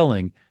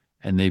compelling,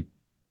 and they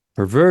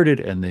pervert it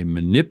and they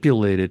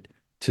manipulate it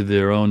to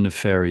their own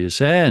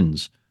nefarious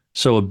ends.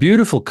 So a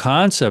beautiful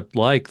concept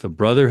like the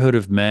brotherhood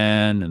of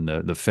man and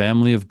the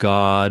family of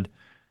God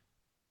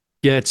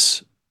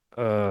gets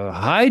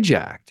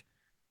hijacked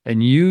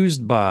and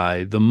used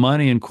by the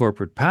money and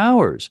corporate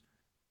powers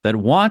that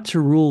want to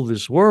rule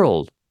this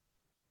world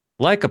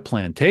like a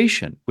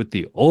plantation, with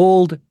the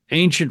old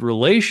ancient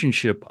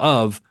relationship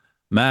of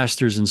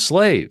masters and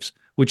slaves,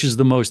 which is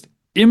the most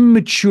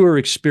immature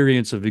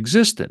experience of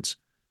existence,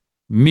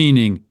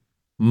 meaning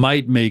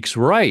might makes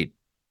right.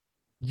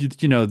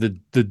 You know,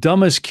 the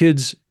dumbest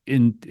kids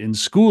in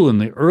school in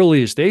the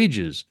earliest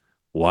ages,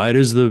 why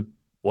does the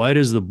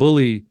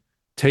bully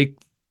take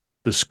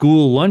the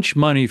school lunch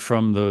money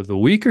from the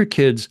weaker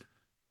kids?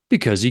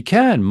 Because he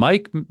can.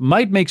 Might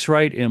makes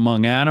right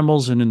among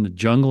animals and in the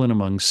jungle and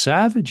among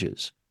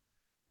savages.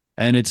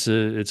 And it's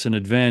an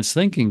advanced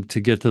thinking to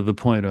get to the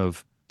point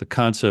of the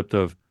concept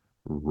of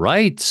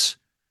rights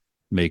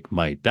make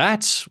might.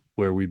 That's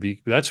where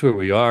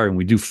we are, and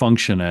we do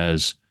function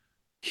as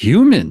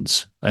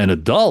humans and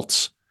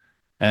adults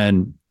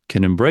and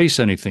can embrace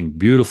anything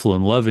beautiful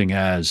and loving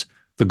as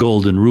the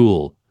golden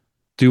rule.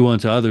 Do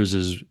unto others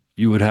as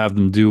you would have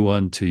them do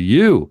unto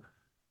you.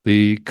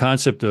 The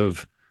concept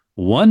of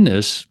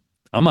oneness,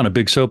 I'm on a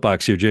big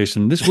soapbox here,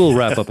 Jason. This will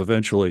wrap up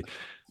eventually.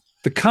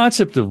 The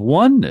concept of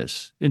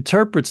oneness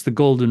interprets the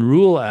golden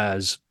rule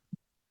as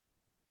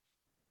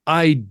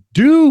I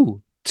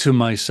do to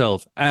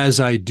myself as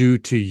I do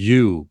to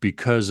you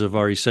because of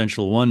our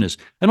essential oneness.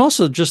 And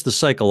also just the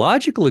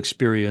psychological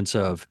experience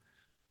of,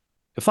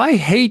 if I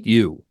hate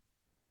you,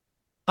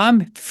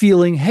 I'm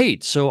feeling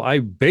hate. So I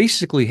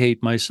basically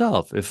hate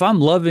myself. If I'm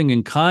loving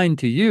and kind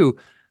to you,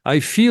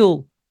 I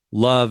feel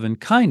love and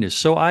kindness.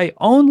 So I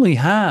only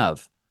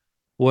have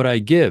what I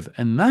give.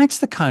 And that's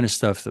the kind of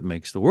stuff that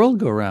makes the world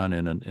go around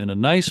in a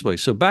nice way.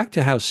 So back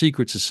to how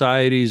secret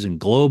societies and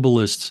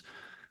globalists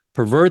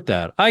pervert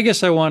that. I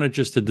guess I wanted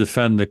just to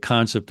defend the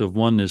concept of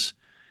oneness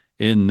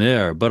in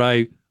there. But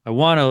I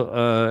want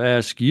to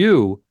ask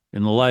you,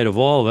 in the light of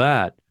all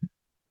that,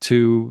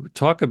 to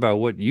talk about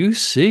what you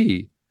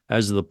see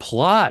as the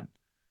plot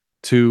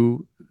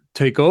to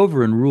take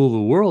over and rule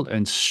the world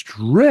and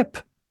strip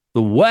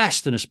the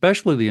West, and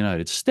especially the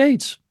United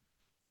States,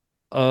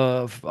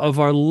 of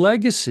our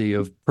legacy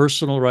of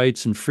personal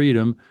rights and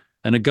freedom,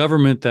 and a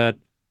government that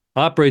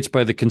operates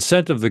by the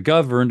consent of the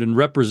governed and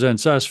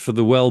represents us for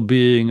the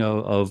well-being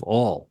of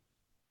all.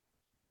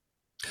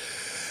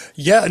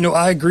 Yeah, no,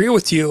 I agree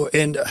with you.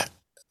 And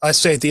I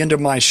say at the end of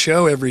my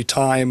show every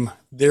time,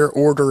 their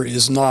order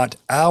is not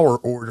our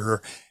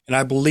order. And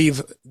I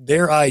believe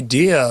their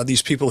idea,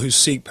 these people who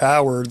seek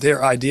power,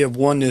 their idea of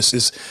oneness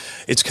is,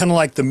 it's kind of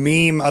like the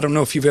meme. I don't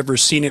know if you've ever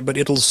seen it, but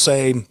it'll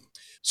say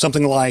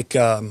something like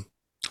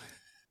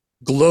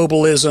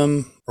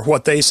globalism, or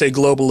what they say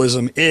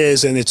globalism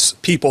is, and it's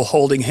people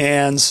holding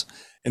hands,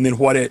 and then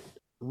what it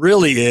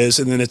really is,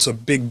 and then it's a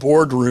big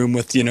boardroom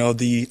with, you know,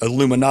 the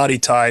Illuminati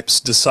types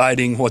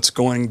deciding what's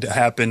going to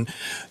happen,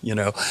 you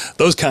know,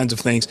 those kinds of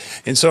things.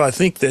 And so I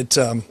think that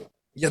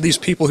yeah, these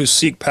people who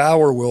seek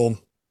power will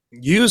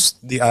use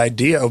the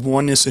idea of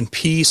oneness and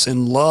peace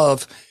and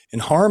love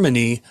and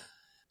harmony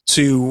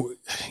to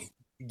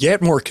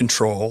get more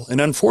control.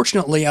 And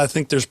unfortunately, I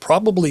think there's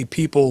probably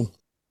people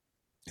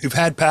who've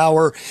had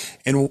power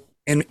and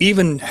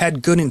even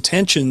had good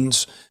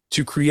intentions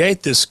to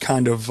create this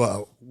kind of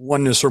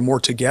oneness or more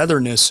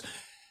togetherness.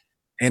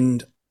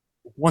 And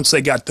once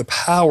they got the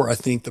power, I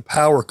think the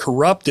power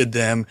corrupted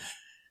them.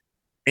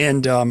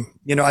 And,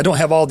 I don't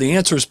have all the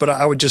answers, but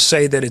I would just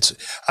say that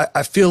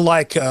I feel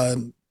like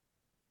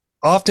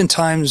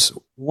oftentimes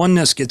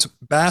oneness gets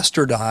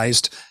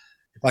bastardized,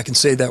 if I can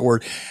say that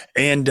word,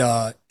 and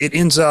it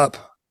ends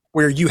up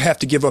where you have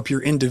to give up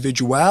your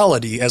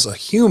individuality as a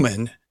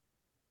human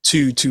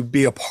to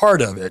be a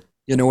part of it.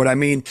 You know what I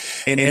mean?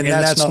 And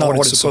that's not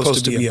what it's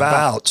supposed to be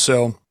about.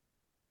 So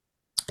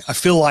I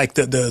feel like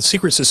the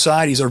secret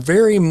societies are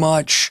very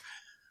much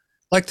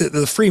like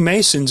the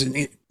Freemasons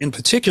in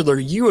particular.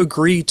 You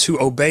agree to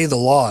obey the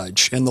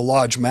lodge and the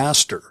lodge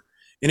master,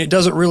 and it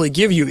doesn't really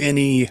give you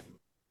any,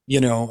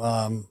 it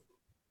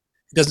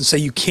doesn't say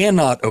you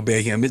cannot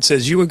obey him. It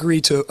says you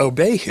agree to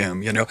obey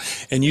him,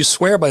 and you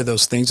swear by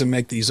those things and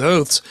make these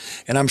oaths.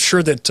 And I'm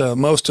sure that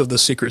most of the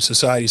secret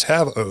societies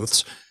have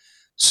oaths.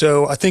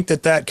 So I think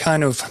that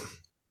kind of,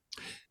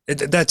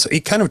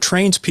 it kind of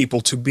trains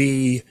people to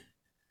be,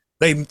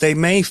 they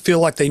may feel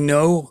like they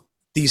know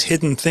these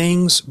hidden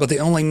things, but they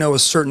only know a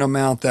certain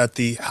amount that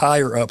the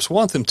higher ups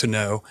want them to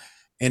know.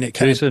 And it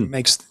kind of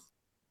makes,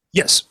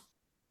 yes.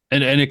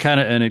 And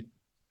it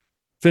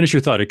finish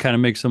your thought. It kind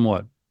of makes them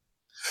what?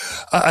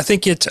 I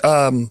think it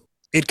kind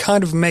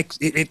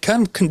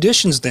of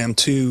conditions them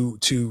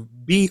to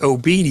be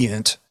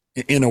obedient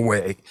in a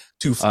way,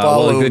 to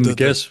follow.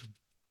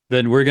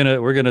 Then we're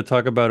gonna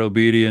talk about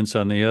obedience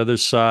on the other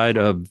side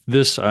of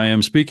this. I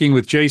am speaking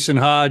with Jason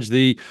Hodge,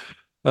 the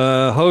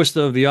host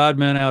of the Odd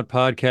Man Out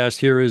podcast.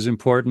 Here is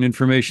important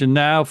information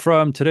now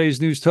from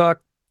today's News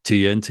Talk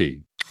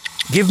TNT.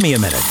 Give me a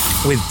minute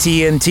with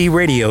TNT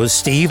Radio's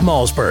Steve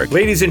Malzberg.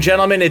 Ladies and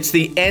gentlemen, it's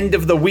the end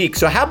of the week.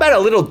 So how about a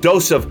little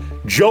dose of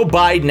Joe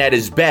Biden at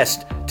his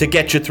best to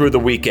get you through the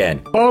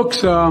weekend? Folks,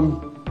 if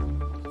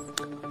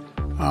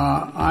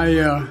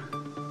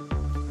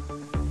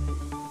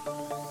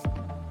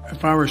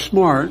I were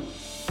smart,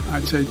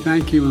 I'd say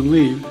thank you and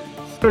leave.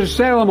 There's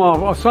asylum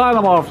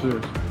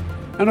officers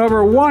and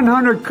over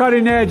 100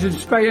 cutting-edge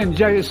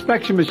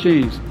inspection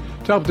machines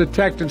to help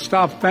detect and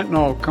stop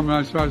fentanyl coming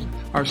out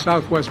our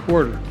southwest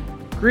border.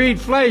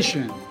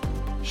 Greedflation,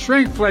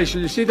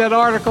 shrinkflation. You see that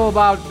article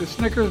about the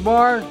Snickers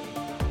bar?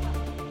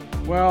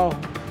 Well,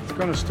 it's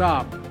going to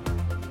stop.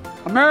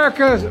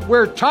 America,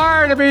 we're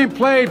tired of being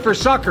played for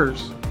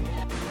suckers.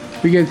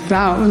 We get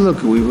thousands.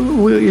 Look,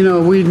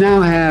 we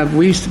now have.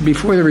 We used to,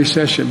 before the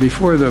recession,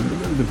 before the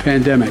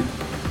pandemic,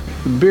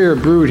 the beer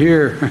brewed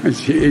here.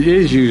 It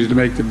is used to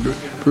make the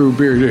brew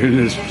beer in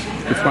this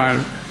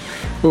refinery.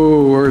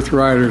 Oh, Earth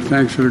Rider,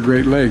 thanks for the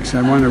Great Lakes.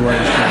 I wonder why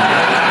it's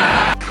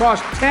called. It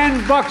cost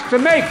 $10 to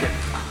make it.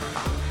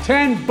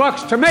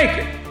 $10 to make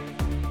it.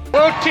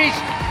 We'll teach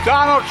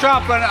Donald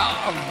Trump a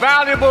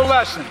valuable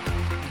lesson.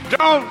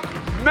 Don't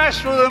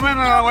mess with the women in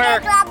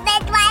America.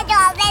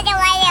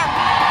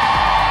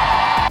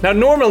 Now,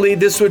 normally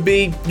this would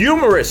be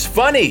humorous,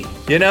 funny,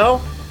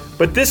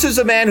 but this is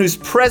a man who's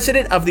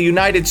president of the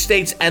United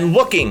States and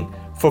looking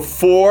for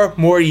 4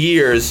 more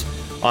years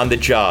on the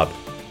job.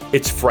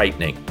 It's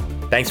frightening.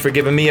 Thanks for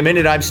giving me a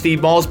minute. I'm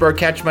Steve Malzberg.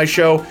 Catch my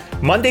show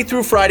Monday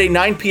through Friday,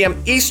 9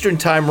 p.m. Eastern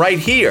Time, right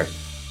here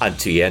on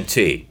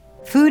TNT.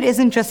 Food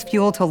isn't just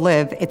fuel to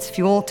live, it's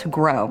fuel to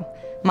grow.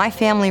 My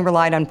family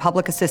relied on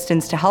public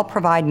assistance to help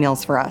provide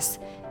meals for us.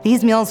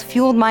 These meals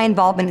fueled my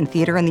involvement in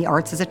theater and the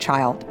arts as a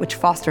child, which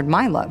fostered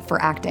my love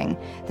for acting.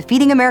 The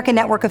Feeding America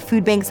network of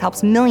food banks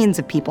helps millions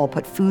of people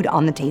put food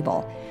on the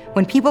table.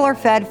 When people are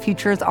fed,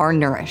 futures are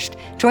nourished.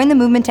 Join the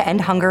movement to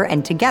end hunger,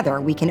 and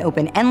together we can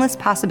open endless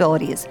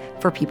possibilities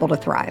for people to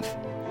thrive.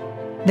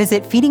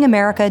 Visit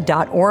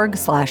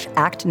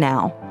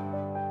feedingamerica.org/actnow.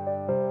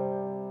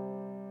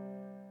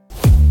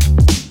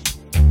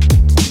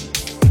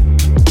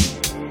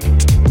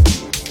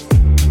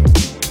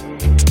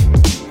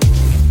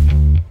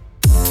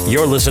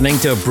 You're listening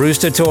to Bruce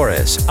to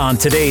Torres on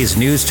today's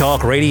News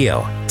Talk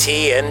Radio,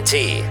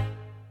 TNT.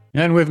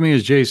 And with me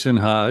is Jason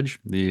Hodge,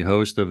 the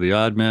host of the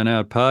Odd Man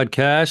Out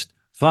podcast.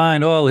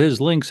 Find all his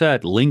links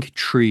at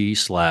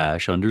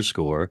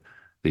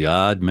linktree/_the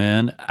Odd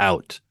Man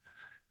Out.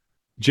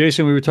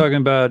 Jason, we were talking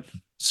about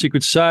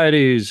secret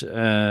societies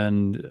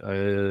and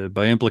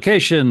by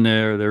implication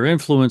their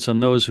influence on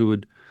those who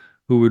would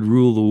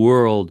rule the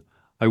world.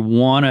 I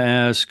want to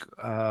ask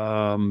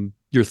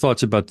your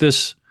thoughts about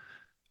this.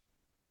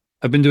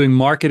 I've been doing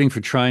marketing for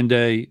Trine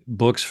Day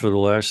Books for the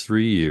last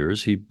 3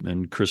 years. He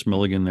and Chris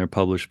Milligan there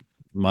published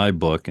my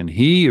book, and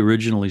he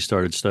originally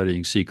started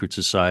studying secret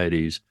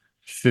societies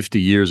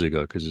 50 years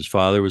ago because his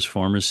father was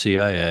former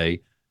CIA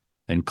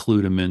and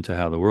clued him into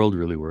how the world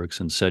really works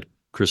and set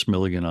Chris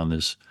Milligan on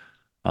this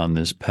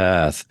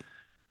path.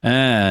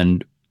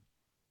 And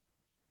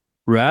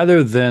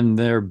rather than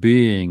there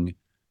being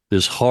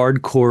this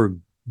hardcore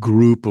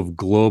group of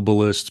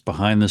globalists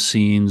behind the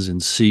scenes in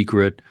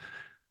secret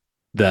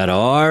that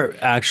are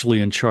actually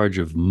in charge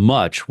of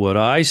much. What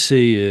I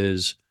see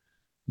is,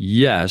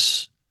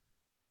 yes,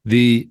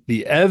 the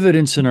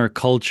evidence in our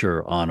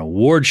culture on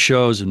award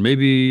shows and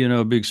maybe, you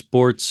know, big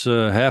sports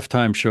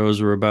halftime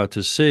shows we're about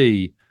to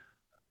see,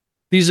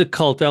 these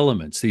occult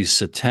elements, these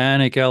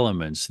satanic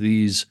elements,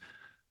 these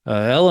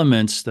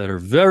elements that are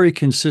very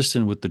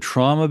consistent with the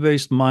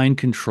trauma-based mind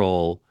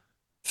control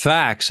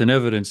facts and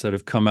evidence that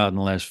have come out in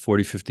the last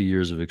 40, 50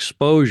 years of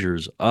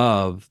exposures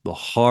of the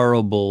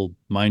horrible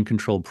mind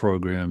control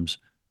programs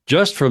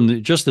just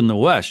in the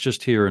West,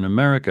 just here in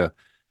America.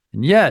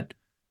 And yet,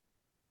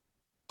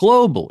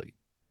 globally,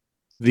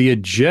 the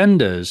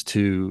agenda is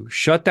to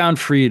shut down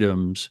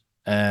freedoms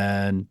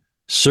and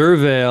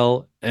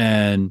surveil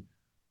and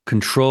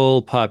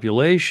control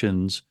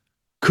populations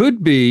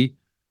could be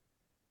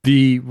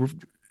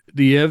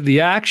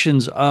the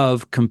actions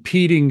of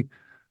competing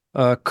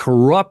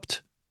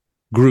corrupt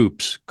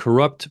groups,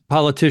 corrupt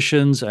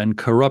politicians, and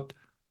corrupt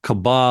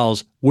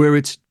cabals, where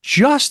it's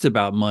just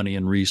about money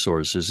and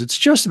resources. It's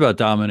just about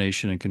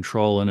domination and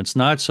control, and it's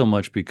not so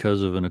much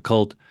because of an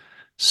occult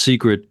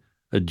secret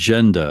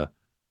agenda.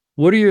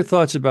 What are your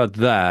thoughts about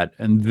that?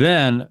 And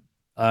then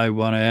I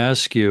want to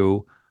ask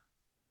you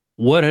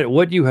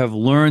what you have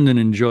learned and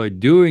enjoyed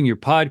doing your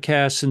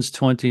podcast since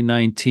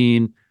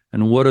 2019,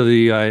 and what are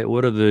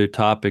the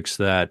topics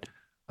that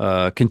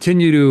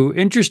continue to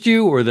interest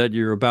you, or that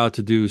you're about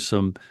to do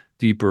some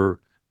deeper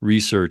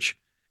research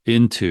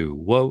into?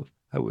 What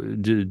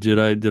did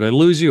I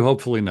lose you?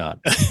 Hopefully not.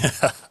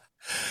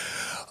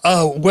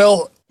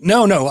 Well,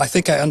 no, I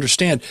think I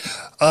understand.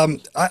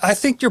 I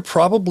think you're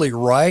probably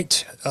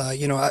right.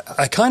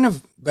 I kind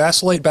of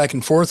vacillate back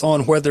and forth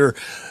on whether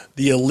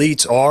the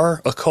elites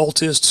are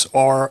occultists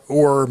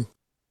or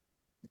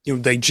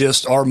they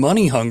just are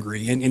money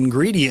hungry and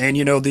greedy. And,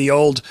 the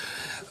old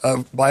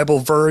Bible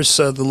verse,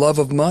 the love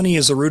of money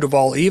is the root of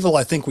all evil.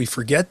 I think we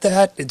forget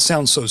that. It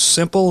sounds so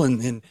simple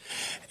and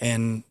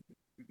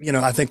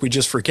I think we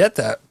just forget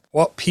that.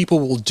 What people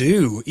will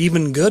do,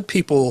 even good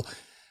people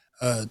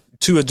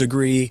to a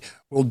degree,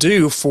 will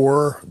do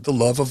for the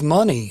love of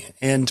money.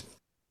 And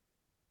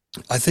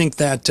I think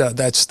that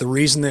that's the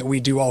reason that we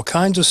do all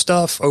kinds of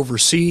stuff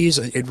overseas.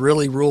 It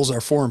really rules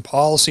our foreign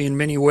policy in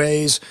many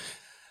ways.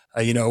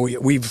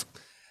 We've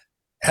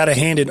had a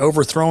hand in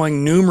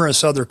overthrowing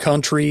numerous other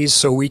countries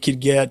so we could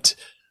get,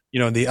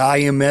 the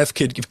IMF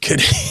could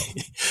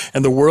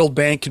and the World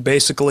Bank could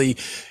basically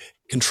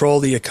control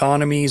the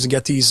economies and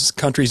get these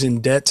countries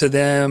in debt to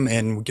them,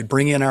 and we could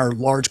bring in our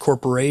large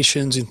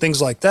corporations and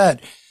things like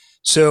that.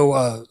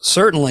 So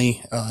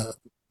certainly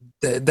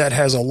that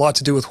has a lot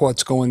to do with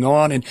what's going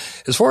on. And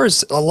as far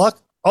as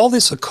all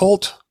this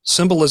occult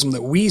symbolism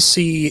that we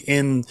see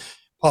in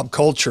pop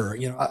culture,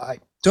 I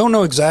don't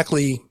know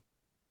exactly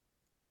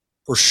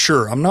for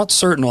sure. I'm not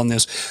certain on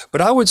this,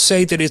 but I would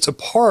say that it's a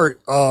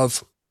part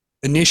of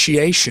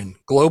initiation,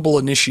 global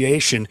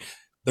initiation.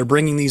 They're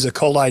bringing these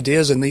occult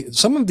ideas, and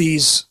some of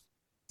these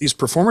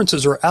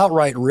performances are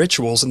outright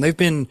rituals, and they've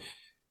been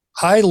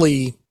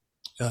highly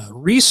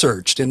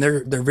researched, and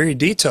they're very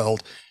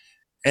detailed.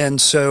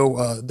 And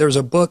so there's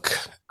a book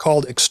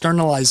called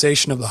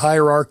Externalization of the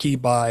Hierarchy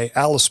by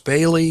Alice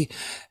Bailey,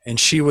 and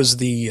she was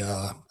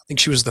I think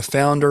she was the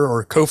founder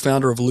or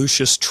co-founder of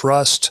Lucis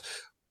Trust,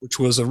 which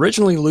was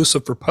originally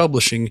Lucifer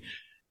Publishing,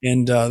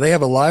 and they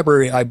have a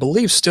library, I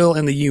believe, still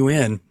in the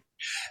UN.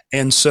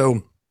 And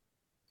so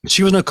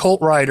she was an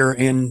occult writer,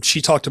 and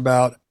she talked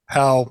about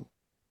how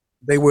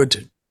the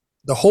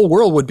whole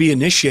world would be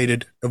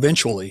initiated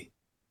eventually.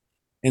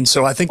 And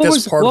so I think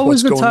that's part of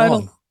what's going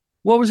on.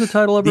 What was the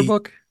title of her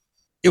book?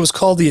 It was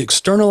called The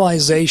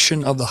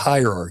Externalization of the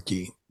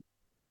Hierarchy.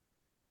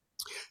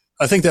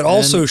 I think that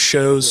also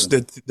shows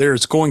that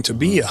there's going to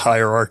be a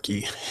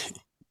hierarchy.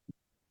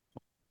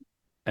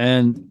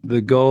 And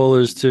the goal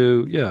is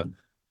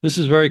this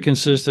is very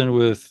consistent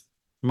with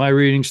my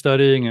reading,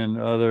 studying, and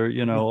other,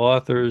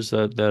 authors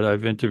that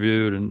I've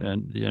interviewed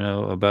and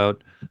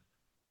about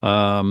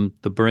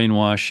the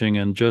brainwashing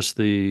and just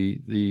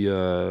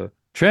the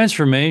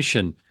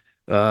transformation.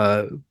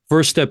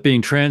 First step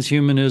being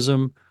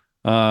transhumanism,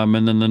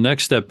 and then the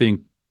next step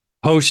being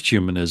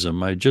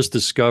posthumanism. I just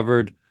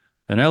discovered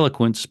an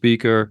eloquent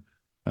speaker,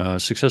 a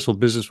successful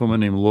businesswoman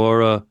named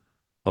Laura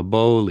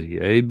Aboli,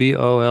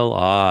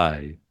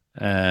 Aboli.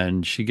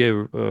 And she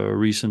gave a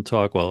recent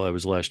talk, well, it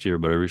was last year,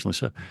 but I recently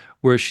said,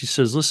 where she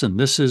says, listen,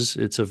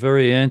 it's a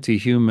very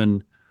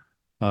anti-human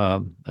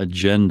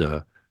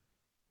agenda.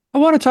 I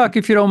want to talk,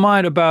 if you don't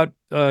mind, about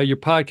your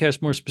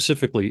podcast more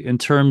specifically in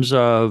terms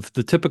of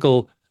the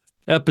typical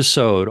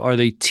episode. Are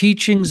they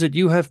teachings that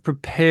you have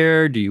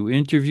prepared? Do you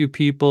interview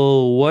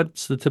people?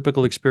 What's the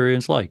typical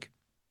experience like?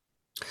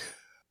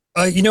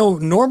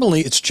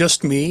 Normally it's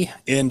just me,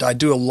 and I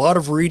do a lot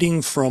of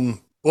reading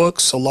from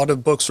books. A lot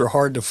of books are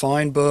hard to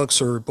find books,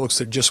 or books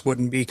that just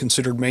wouldn't be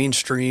considered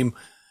mainstream.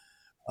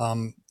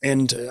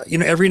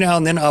 Every now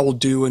and then I will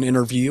do an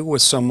interview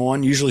with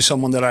someone, usually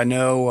someone that I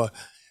know,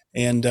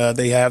 and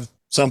they have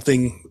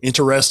something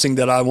interesting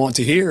that I want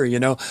to hear,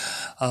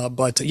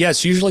 but yeah,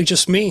 it's usually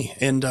just me.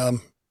 And,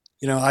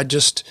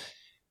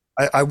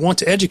 I want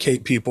to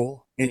educate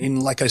people.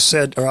 And like I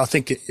said, or I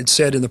think it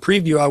said in the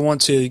preview, I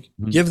want to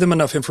give them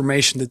enough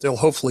information that they'll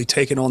hopefully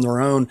take it on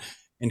their own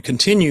and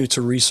continue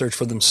to research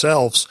for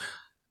themselves.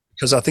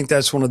 Because I think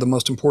that's one of the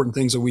most important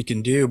things that we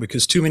can do,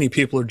 because too many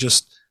people are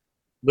just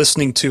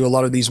listening to a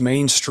lot of these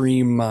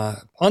mainstream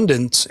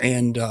pundits,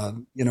 and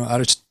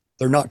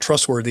they're not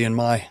trustworthy in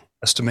my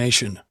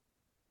estimation.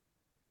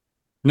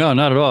 No,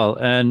 not at all.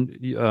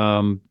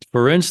 And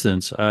for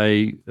instance,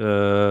 I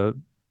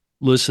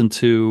listened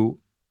to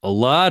a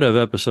lot of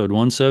episode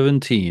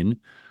 117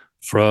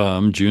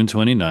 from June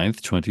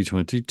 29th,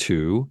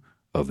 2022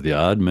 of The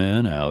Odd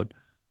Man Out.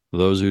 For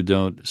those who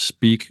don't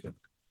speak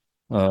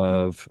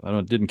of,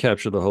 didn't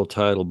capture the whole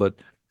title, but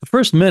the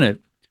first minute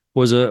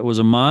was a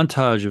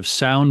montage of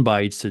sound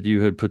bites that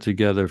you had put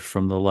together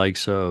from the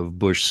likes of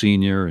Bush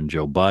Sr. and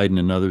Joe Biden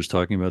and others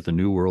talking about the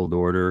New World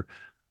Order,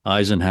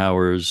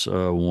 Eisenhower's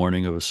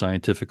warning of a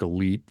scientific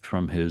elite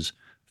from his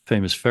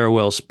famous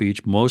farewell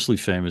speech, mostly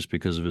famous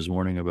because of his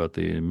warning about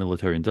the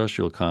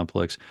military-industrial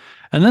complex.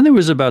 And then there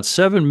was about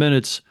 7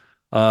 minutes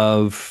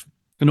of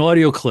an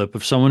audio clip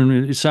of someone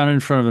who sounded in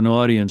front of an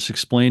audience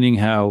explaining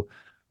how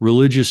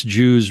religious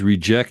Jews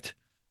reject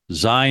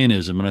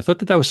Zionism. And I thought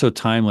that was so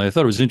timely. I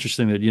thought it was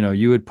interesting that,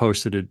 you had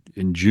posted it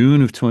in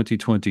June of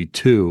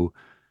 2022.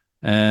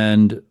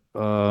 And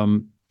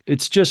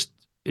it's just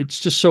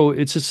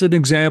an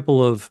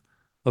example of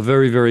a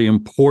very, very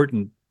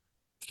important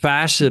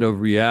facet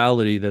of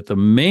reality that the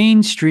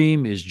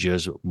mainstream is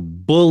just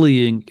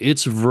bullying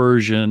its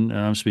version. And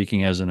I'm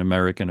speaking as an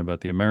American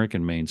about the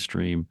American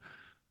mainstream.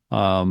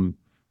 Talk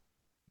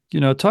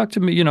to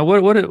me,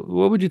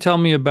 what would you tell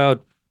me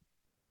about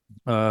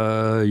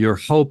your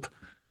hope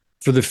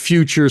for the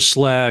future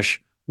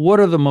 / what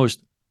are the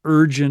most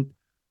urgent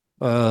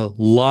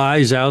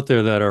lies out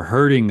there that are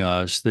hurting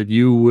us that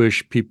you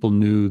wish people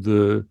knew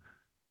the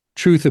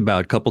truth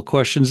about? Couple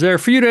questions there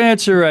for you to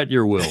answer at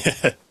your will.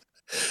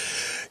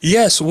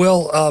 Yes,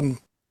 well,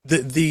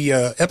 the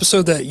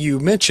episode that you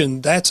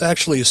mentioned, that's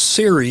actually a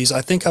series.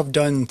 I think I've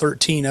done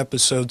 13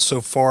 episodes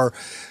so far.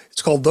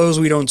 It's called Those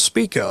We Don't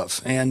Speak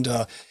Of. And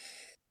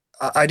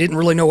I didn't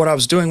really know what I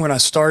was doing when I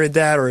started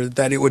that, or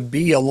that it would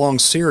be a long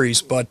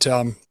series, but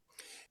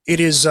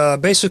it is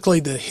basically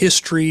the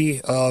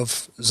history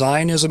of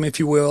Zionism, if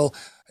you will.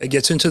 It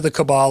gets into the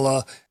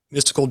Kabbalah,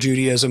 mystical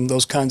Judaism,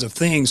 those kinds of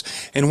things.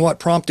 And what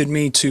prompted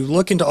me to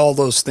look into all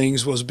those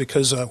things was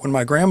because when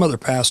my grandmother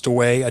passed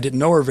away, I didn't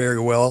know her very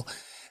well,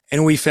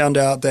 and we found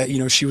out that,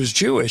 she was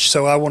Jewish.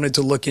 So I wanted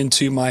to look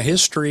into my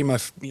history, my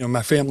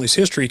family's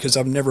history, because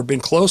I've never been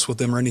close with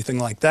them or anything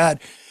like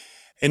that.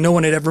 And no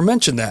one had ever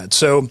mentioned that.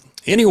 So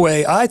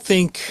anyway, I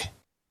think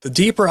the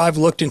deeper I've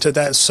looked into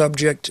that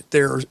subject,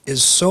 there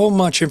is so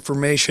much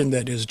information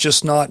that is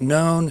just not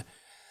known,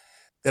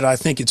 that I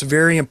think it's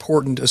very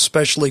important,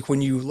 especially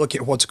when you look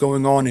at what's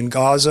going on in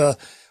Gaza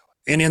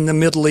and in the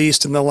Middle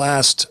East in the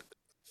last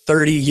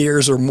 30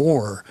 years or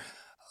more.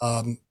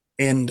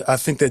 And I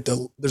think that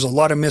there's a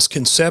lot of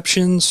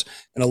misconceptions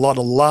and a lot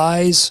of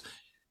lies.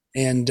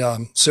 And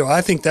so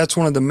I think that's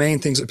one of the main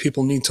things that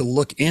people need to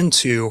look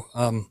into.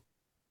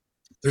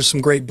 There's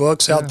some great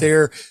books out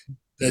there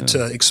that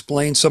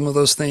explain some of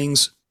those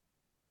things.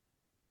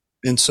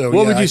 And so,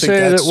 what would you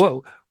say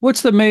that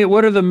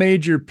what are the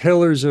major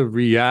pillars of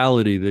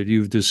reality that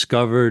you've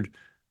discovered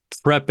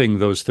prepping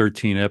those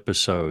 13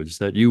 episodes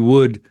that you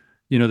would,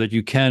 that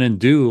you can and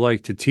do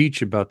like to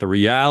teach about the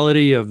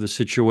reality of the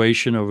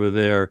situation over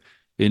there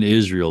in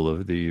Israel,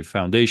 of the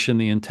foundation,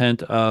 the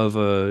intent of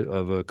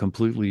a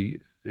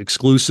completely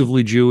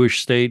exclusively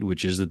Jewish state,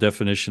 which is the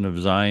definition of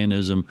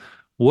Zionism?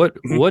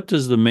 What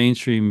does the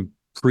mainstream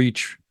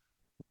preach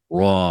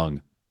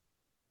wrong?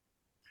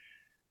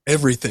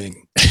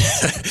 Everything.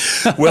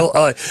 Well,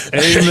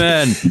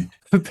 amen.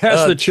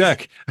 Pass the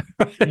check.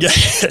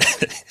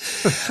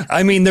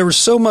 I mean, there was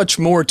so much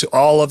more to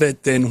all of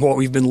it than what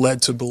we've been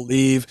led to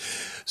believe.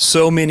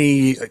 So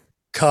many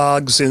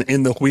cogs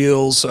in the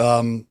wheels.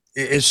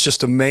 It's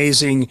just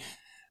amazing.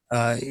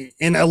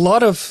 And a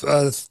lot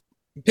of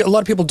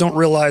people don't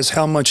realize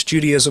how much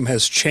Judaism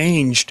has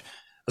changed,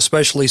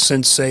 especially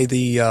since, say,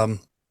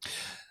 around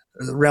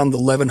the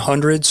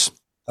 1100s.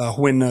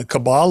 When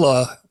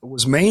Kabbalah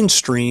was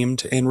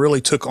mainstreamed and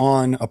really took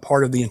on a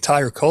part of the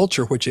entire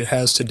culture, which it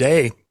has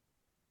today,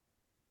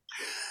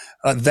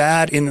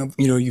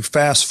 you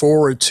fast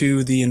forward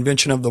to the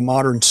invention of the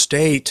modern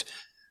state,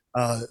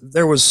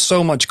 there was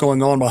so much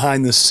going on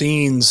behind the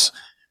scenes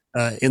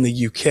in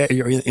the UK,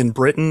 in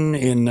Britain,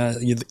 in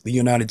the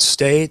United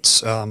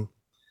States. The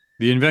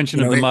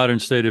invention of the modern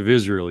state of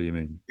Israel, you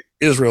mean?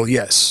 Israel,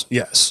 yes.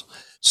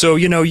 So,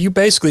 you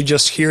basically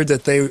just hear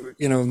that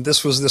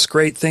this was this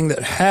great thing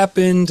that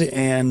happened,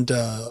 and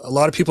a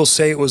lot of people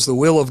say it was the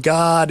will of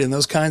God and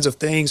those kinds of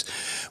things.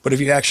 But if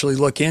you actually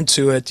look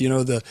into it,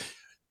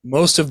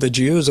 most of the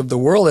Jews of the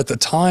world at the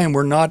time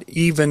were not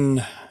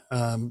even,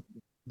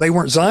 they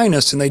weren't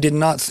Zionists, and they did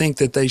not think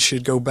that they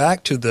should go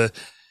back to the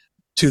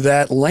to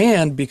that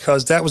land,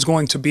 because that was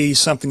going to be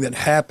something that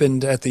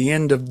happened at the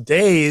end of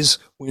days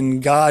when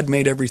God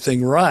made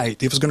everything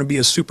right. It was going to be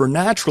a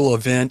supernatural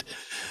event,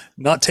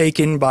 not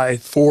taken by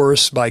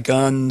force, by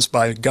guns,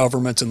 by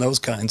governments, and those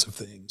kinds of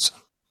things.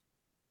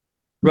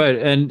 Right.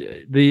 And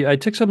I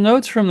took some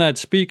notes from that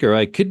speaker.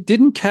 I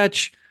didn't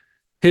catch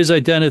his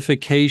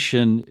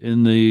identification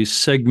in the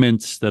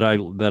segments that I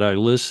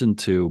listened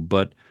to,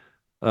 but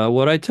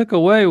what I took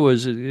away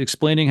was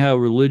explaining how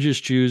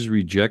religious Jews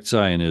reject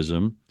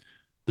Zionism.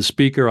 The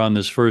speaker on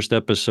this first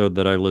episode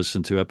that I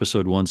listened to,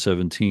 episode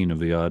 117 of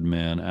The Odd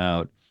Man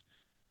Out,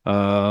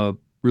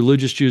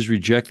 religious Jews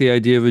reject the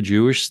idea of a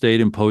Jewish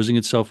state imposing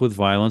itself with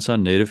violence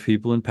on native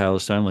people in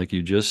Palestine, like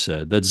you just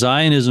said. That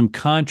Zionism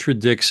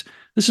contradicts,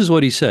 this is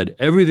what he said,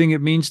 everything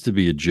it means to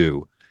be a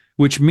Jew,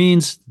 which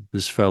means,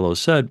 this fellow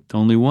said,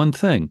 only one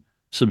thing: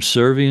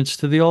 subservience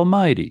to the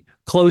Almighty,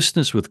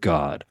 closeness with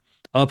God,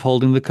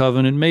 upholding the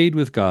covenant made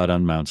with God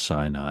on Mount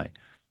Sinai.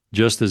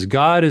 Just as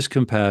God is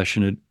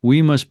compassionate,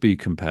 we must be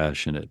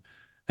compassionate.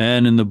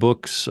 And in the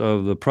books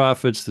of the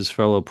prophets, this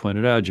fellow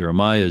pointed out,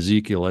 Jeremiah,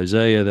 Ezekiel,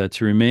 Isaiah, that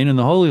to remain in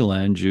the Holy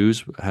Land,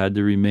 Jews had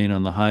to remain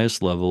on the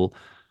highest level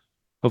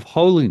of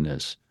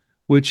holiness,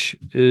 which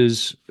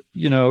is,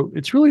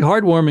 it's really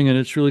heartwarming and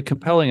it's really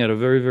compelling at a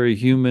very, very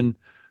human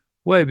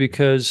way,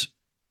 because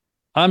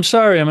I'm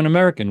sorry, I'm an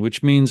American,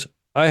 which means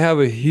I have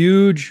a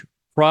huge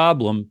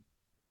problem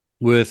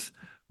with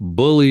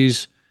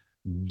bullies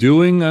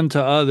doing unto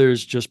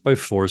others just by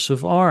force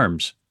of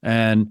arms.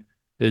 And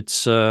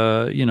it's,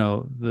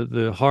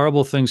 the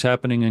horrible things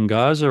happening in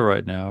Gaza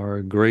right now are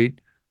a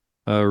great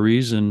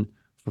reason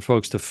for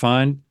folks to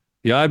find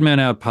the Odd Man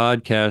Out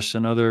podcast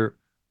and other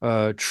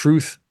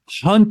truth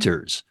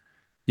hunters,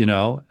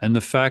 and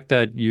the fact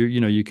that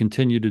you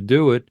continue to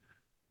do it.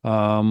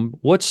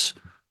 What's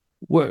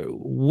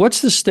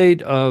the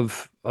state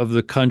of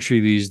the country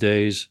these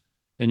days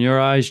in your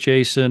eyes,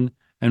 Jason?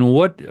 And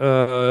what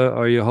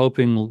are you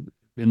hoping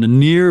in the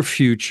near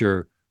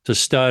future to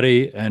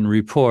study and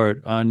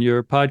report on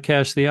your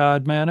podcast, The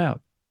Odd Man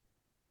Out?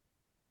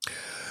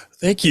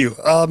 Thank you.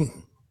 I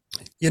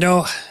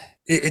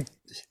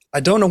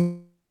don't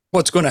know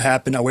what's going to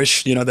happen. I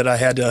wish, that I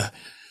had a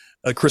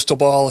crystal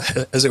ball,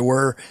 as it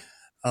were.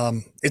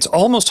 It's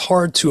almost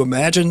hard to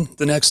imagine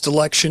the next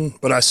election,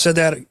 but I said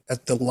that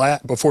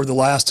at before the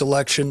last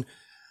election.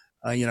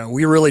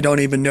 We really don't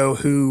even know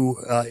who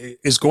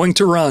is going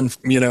to run,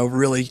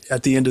 really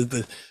at the end of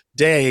the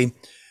day.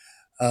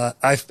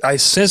 I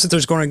sense that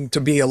there's going to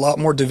be a lot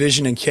more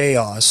division and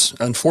chaos,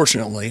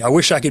 unfortunately. I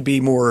wish I could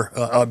be more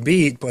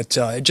upbeat, but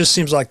it just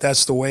seems like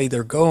that's the way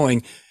they're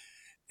going.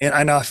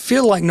 And I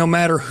feel like no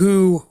matter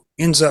who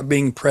ends up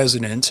being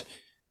president,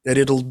 that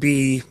it'll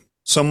be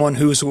someone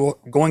who's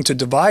going to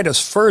divide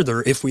us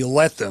further if we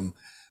let them.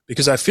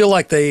 Because I feel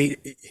like they,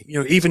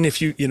 even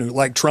if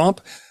like Trump,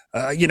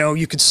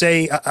 you could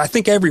say, I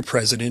think every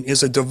president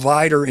is a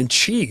divider in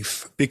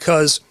chief,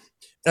 because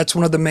that's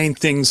one of the main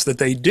things that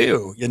they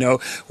do.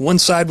 One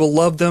side will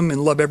love them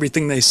and love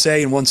everything they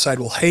say, and one side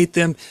will hate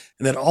them.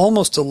 And that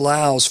almost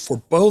allows for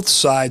both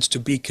sides to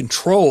be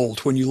controlled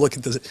when you look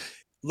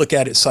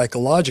at it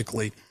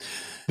psychologically.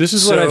 This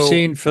is what I've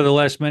seen for the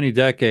last many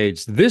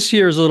decades. This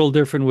year is a little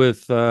different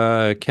with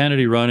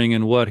Kennedy running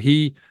and what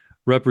he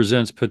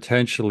represents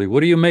potentially. What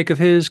do you make of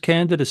his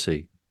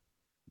candidacy?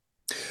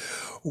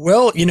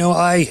 Well,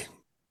 I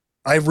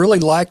really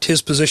liked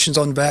his positions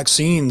on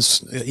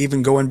vaccines,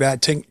 even going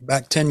back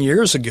 10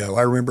 years ago.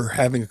 I remember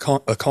having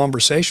a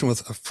conversation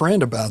with a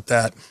friend about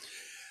that.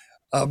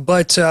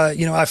 But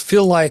I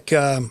feel like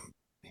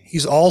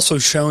he's also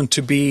shown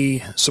to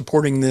be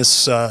supporting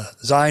this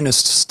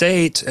Zionist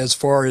state as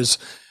far as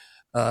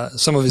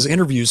some of his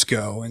interviews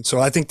go. And so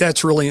I think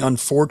that's really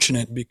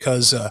unfortunate,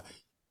 because,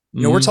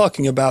 we're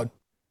talking about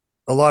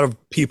a lot of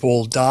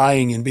people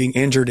dying and being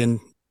injured and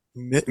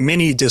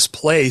many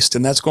displaced,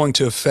 and that's going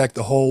to affect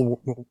a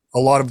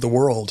lot of the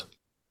world.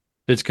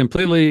 It's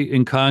completely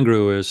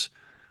incongruous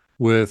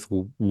with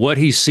what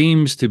he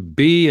seems to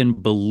be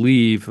and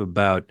believe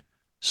about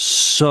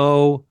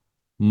so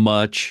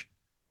much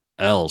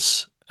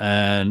else.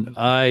 And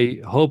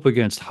I hope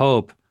against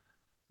hope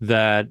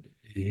that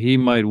he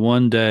might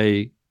one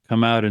day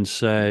come out and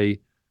say,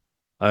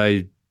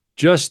 I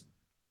just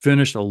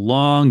finished a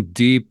long,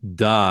 deep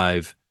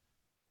dive,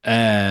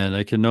 and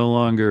I can no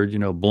longer,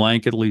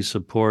 blanketly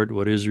support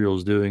what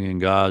Israel's doing in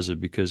Gaza,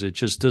 because it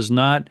just does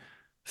not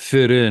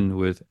fit in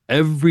with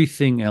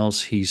everything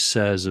else he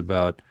says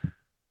about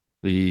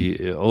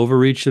the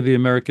overreach of the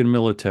American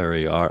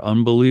military, our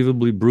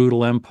unbelievably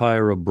brutal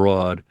empire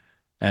abroad,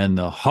 and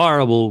the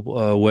horrible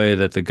way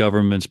that the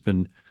government's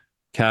been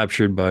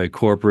captured by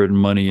corporate and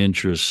money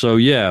interests. So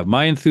yeah,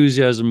 my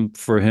enthusiasm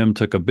for him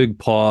took a big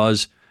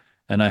pause,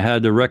 and I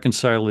had to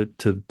reconcile it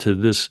to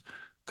this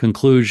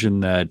conclusion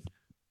that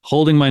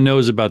holding my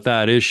nose about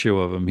that issue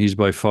of him, he's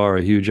by far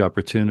a huge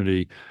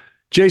opportunity.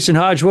 Jason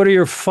Hodge, what are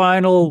your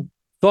final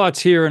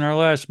thoughts here in our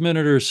last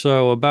minute or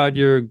so about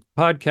your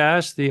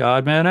podcast, The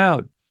Odd Man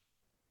Out?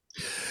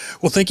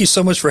 Well, thank you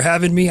so much for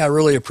having me. I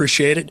really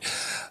appreciate it.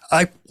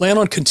 I plan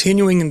on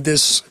continuing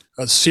this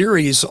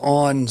series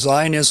on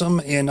Zionism,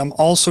 and I'm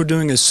also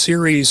doing a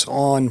series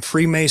on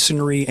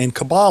Freemasonry and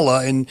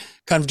Kabbalah, and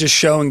kind of just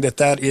showing that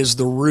that is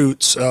the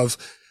roots of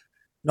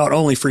not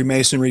only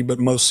Freemasonry, but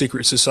most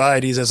secret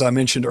societies, as I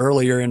mentioned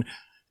earlier. And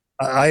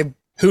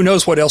who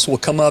knows what else will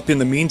come up in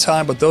the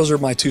meantime, but those are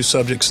my two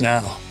subjects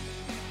now.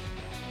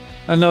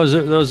 And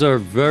those are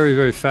very,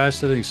 very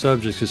fascinating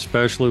subjects,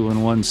 especially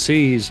when one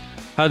sees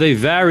how they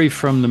vary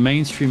from the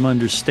mainstream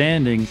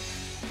understanding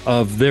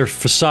of their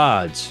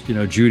facades,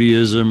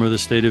 Judaism or the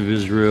State of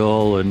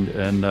Israel,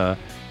 and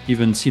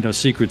even,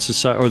 secret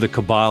society or the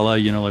Kabbalah,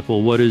 like,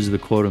 well, what is the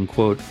quote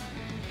unquote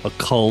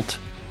occult?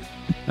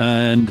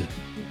 And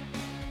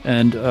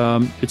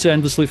it's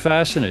endlessly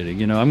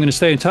fascinating. I'm going to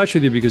stay in touch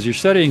with you because you're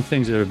studying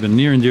things that have been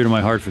near and dear to my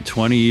heart for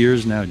 20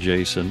 years now,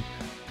 Jason.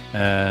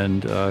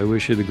 And I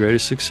wish you the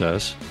greatest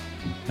success.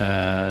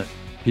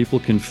 People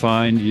can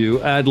find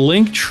you at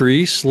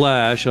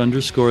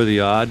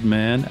Linktree/_The Odd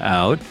Man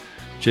Out.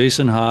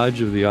 Jason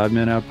Hodge of the Odd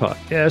Man Out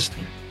podcast.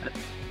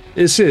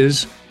 This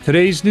is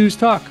today's News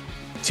Talk,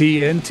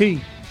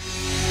 TNT.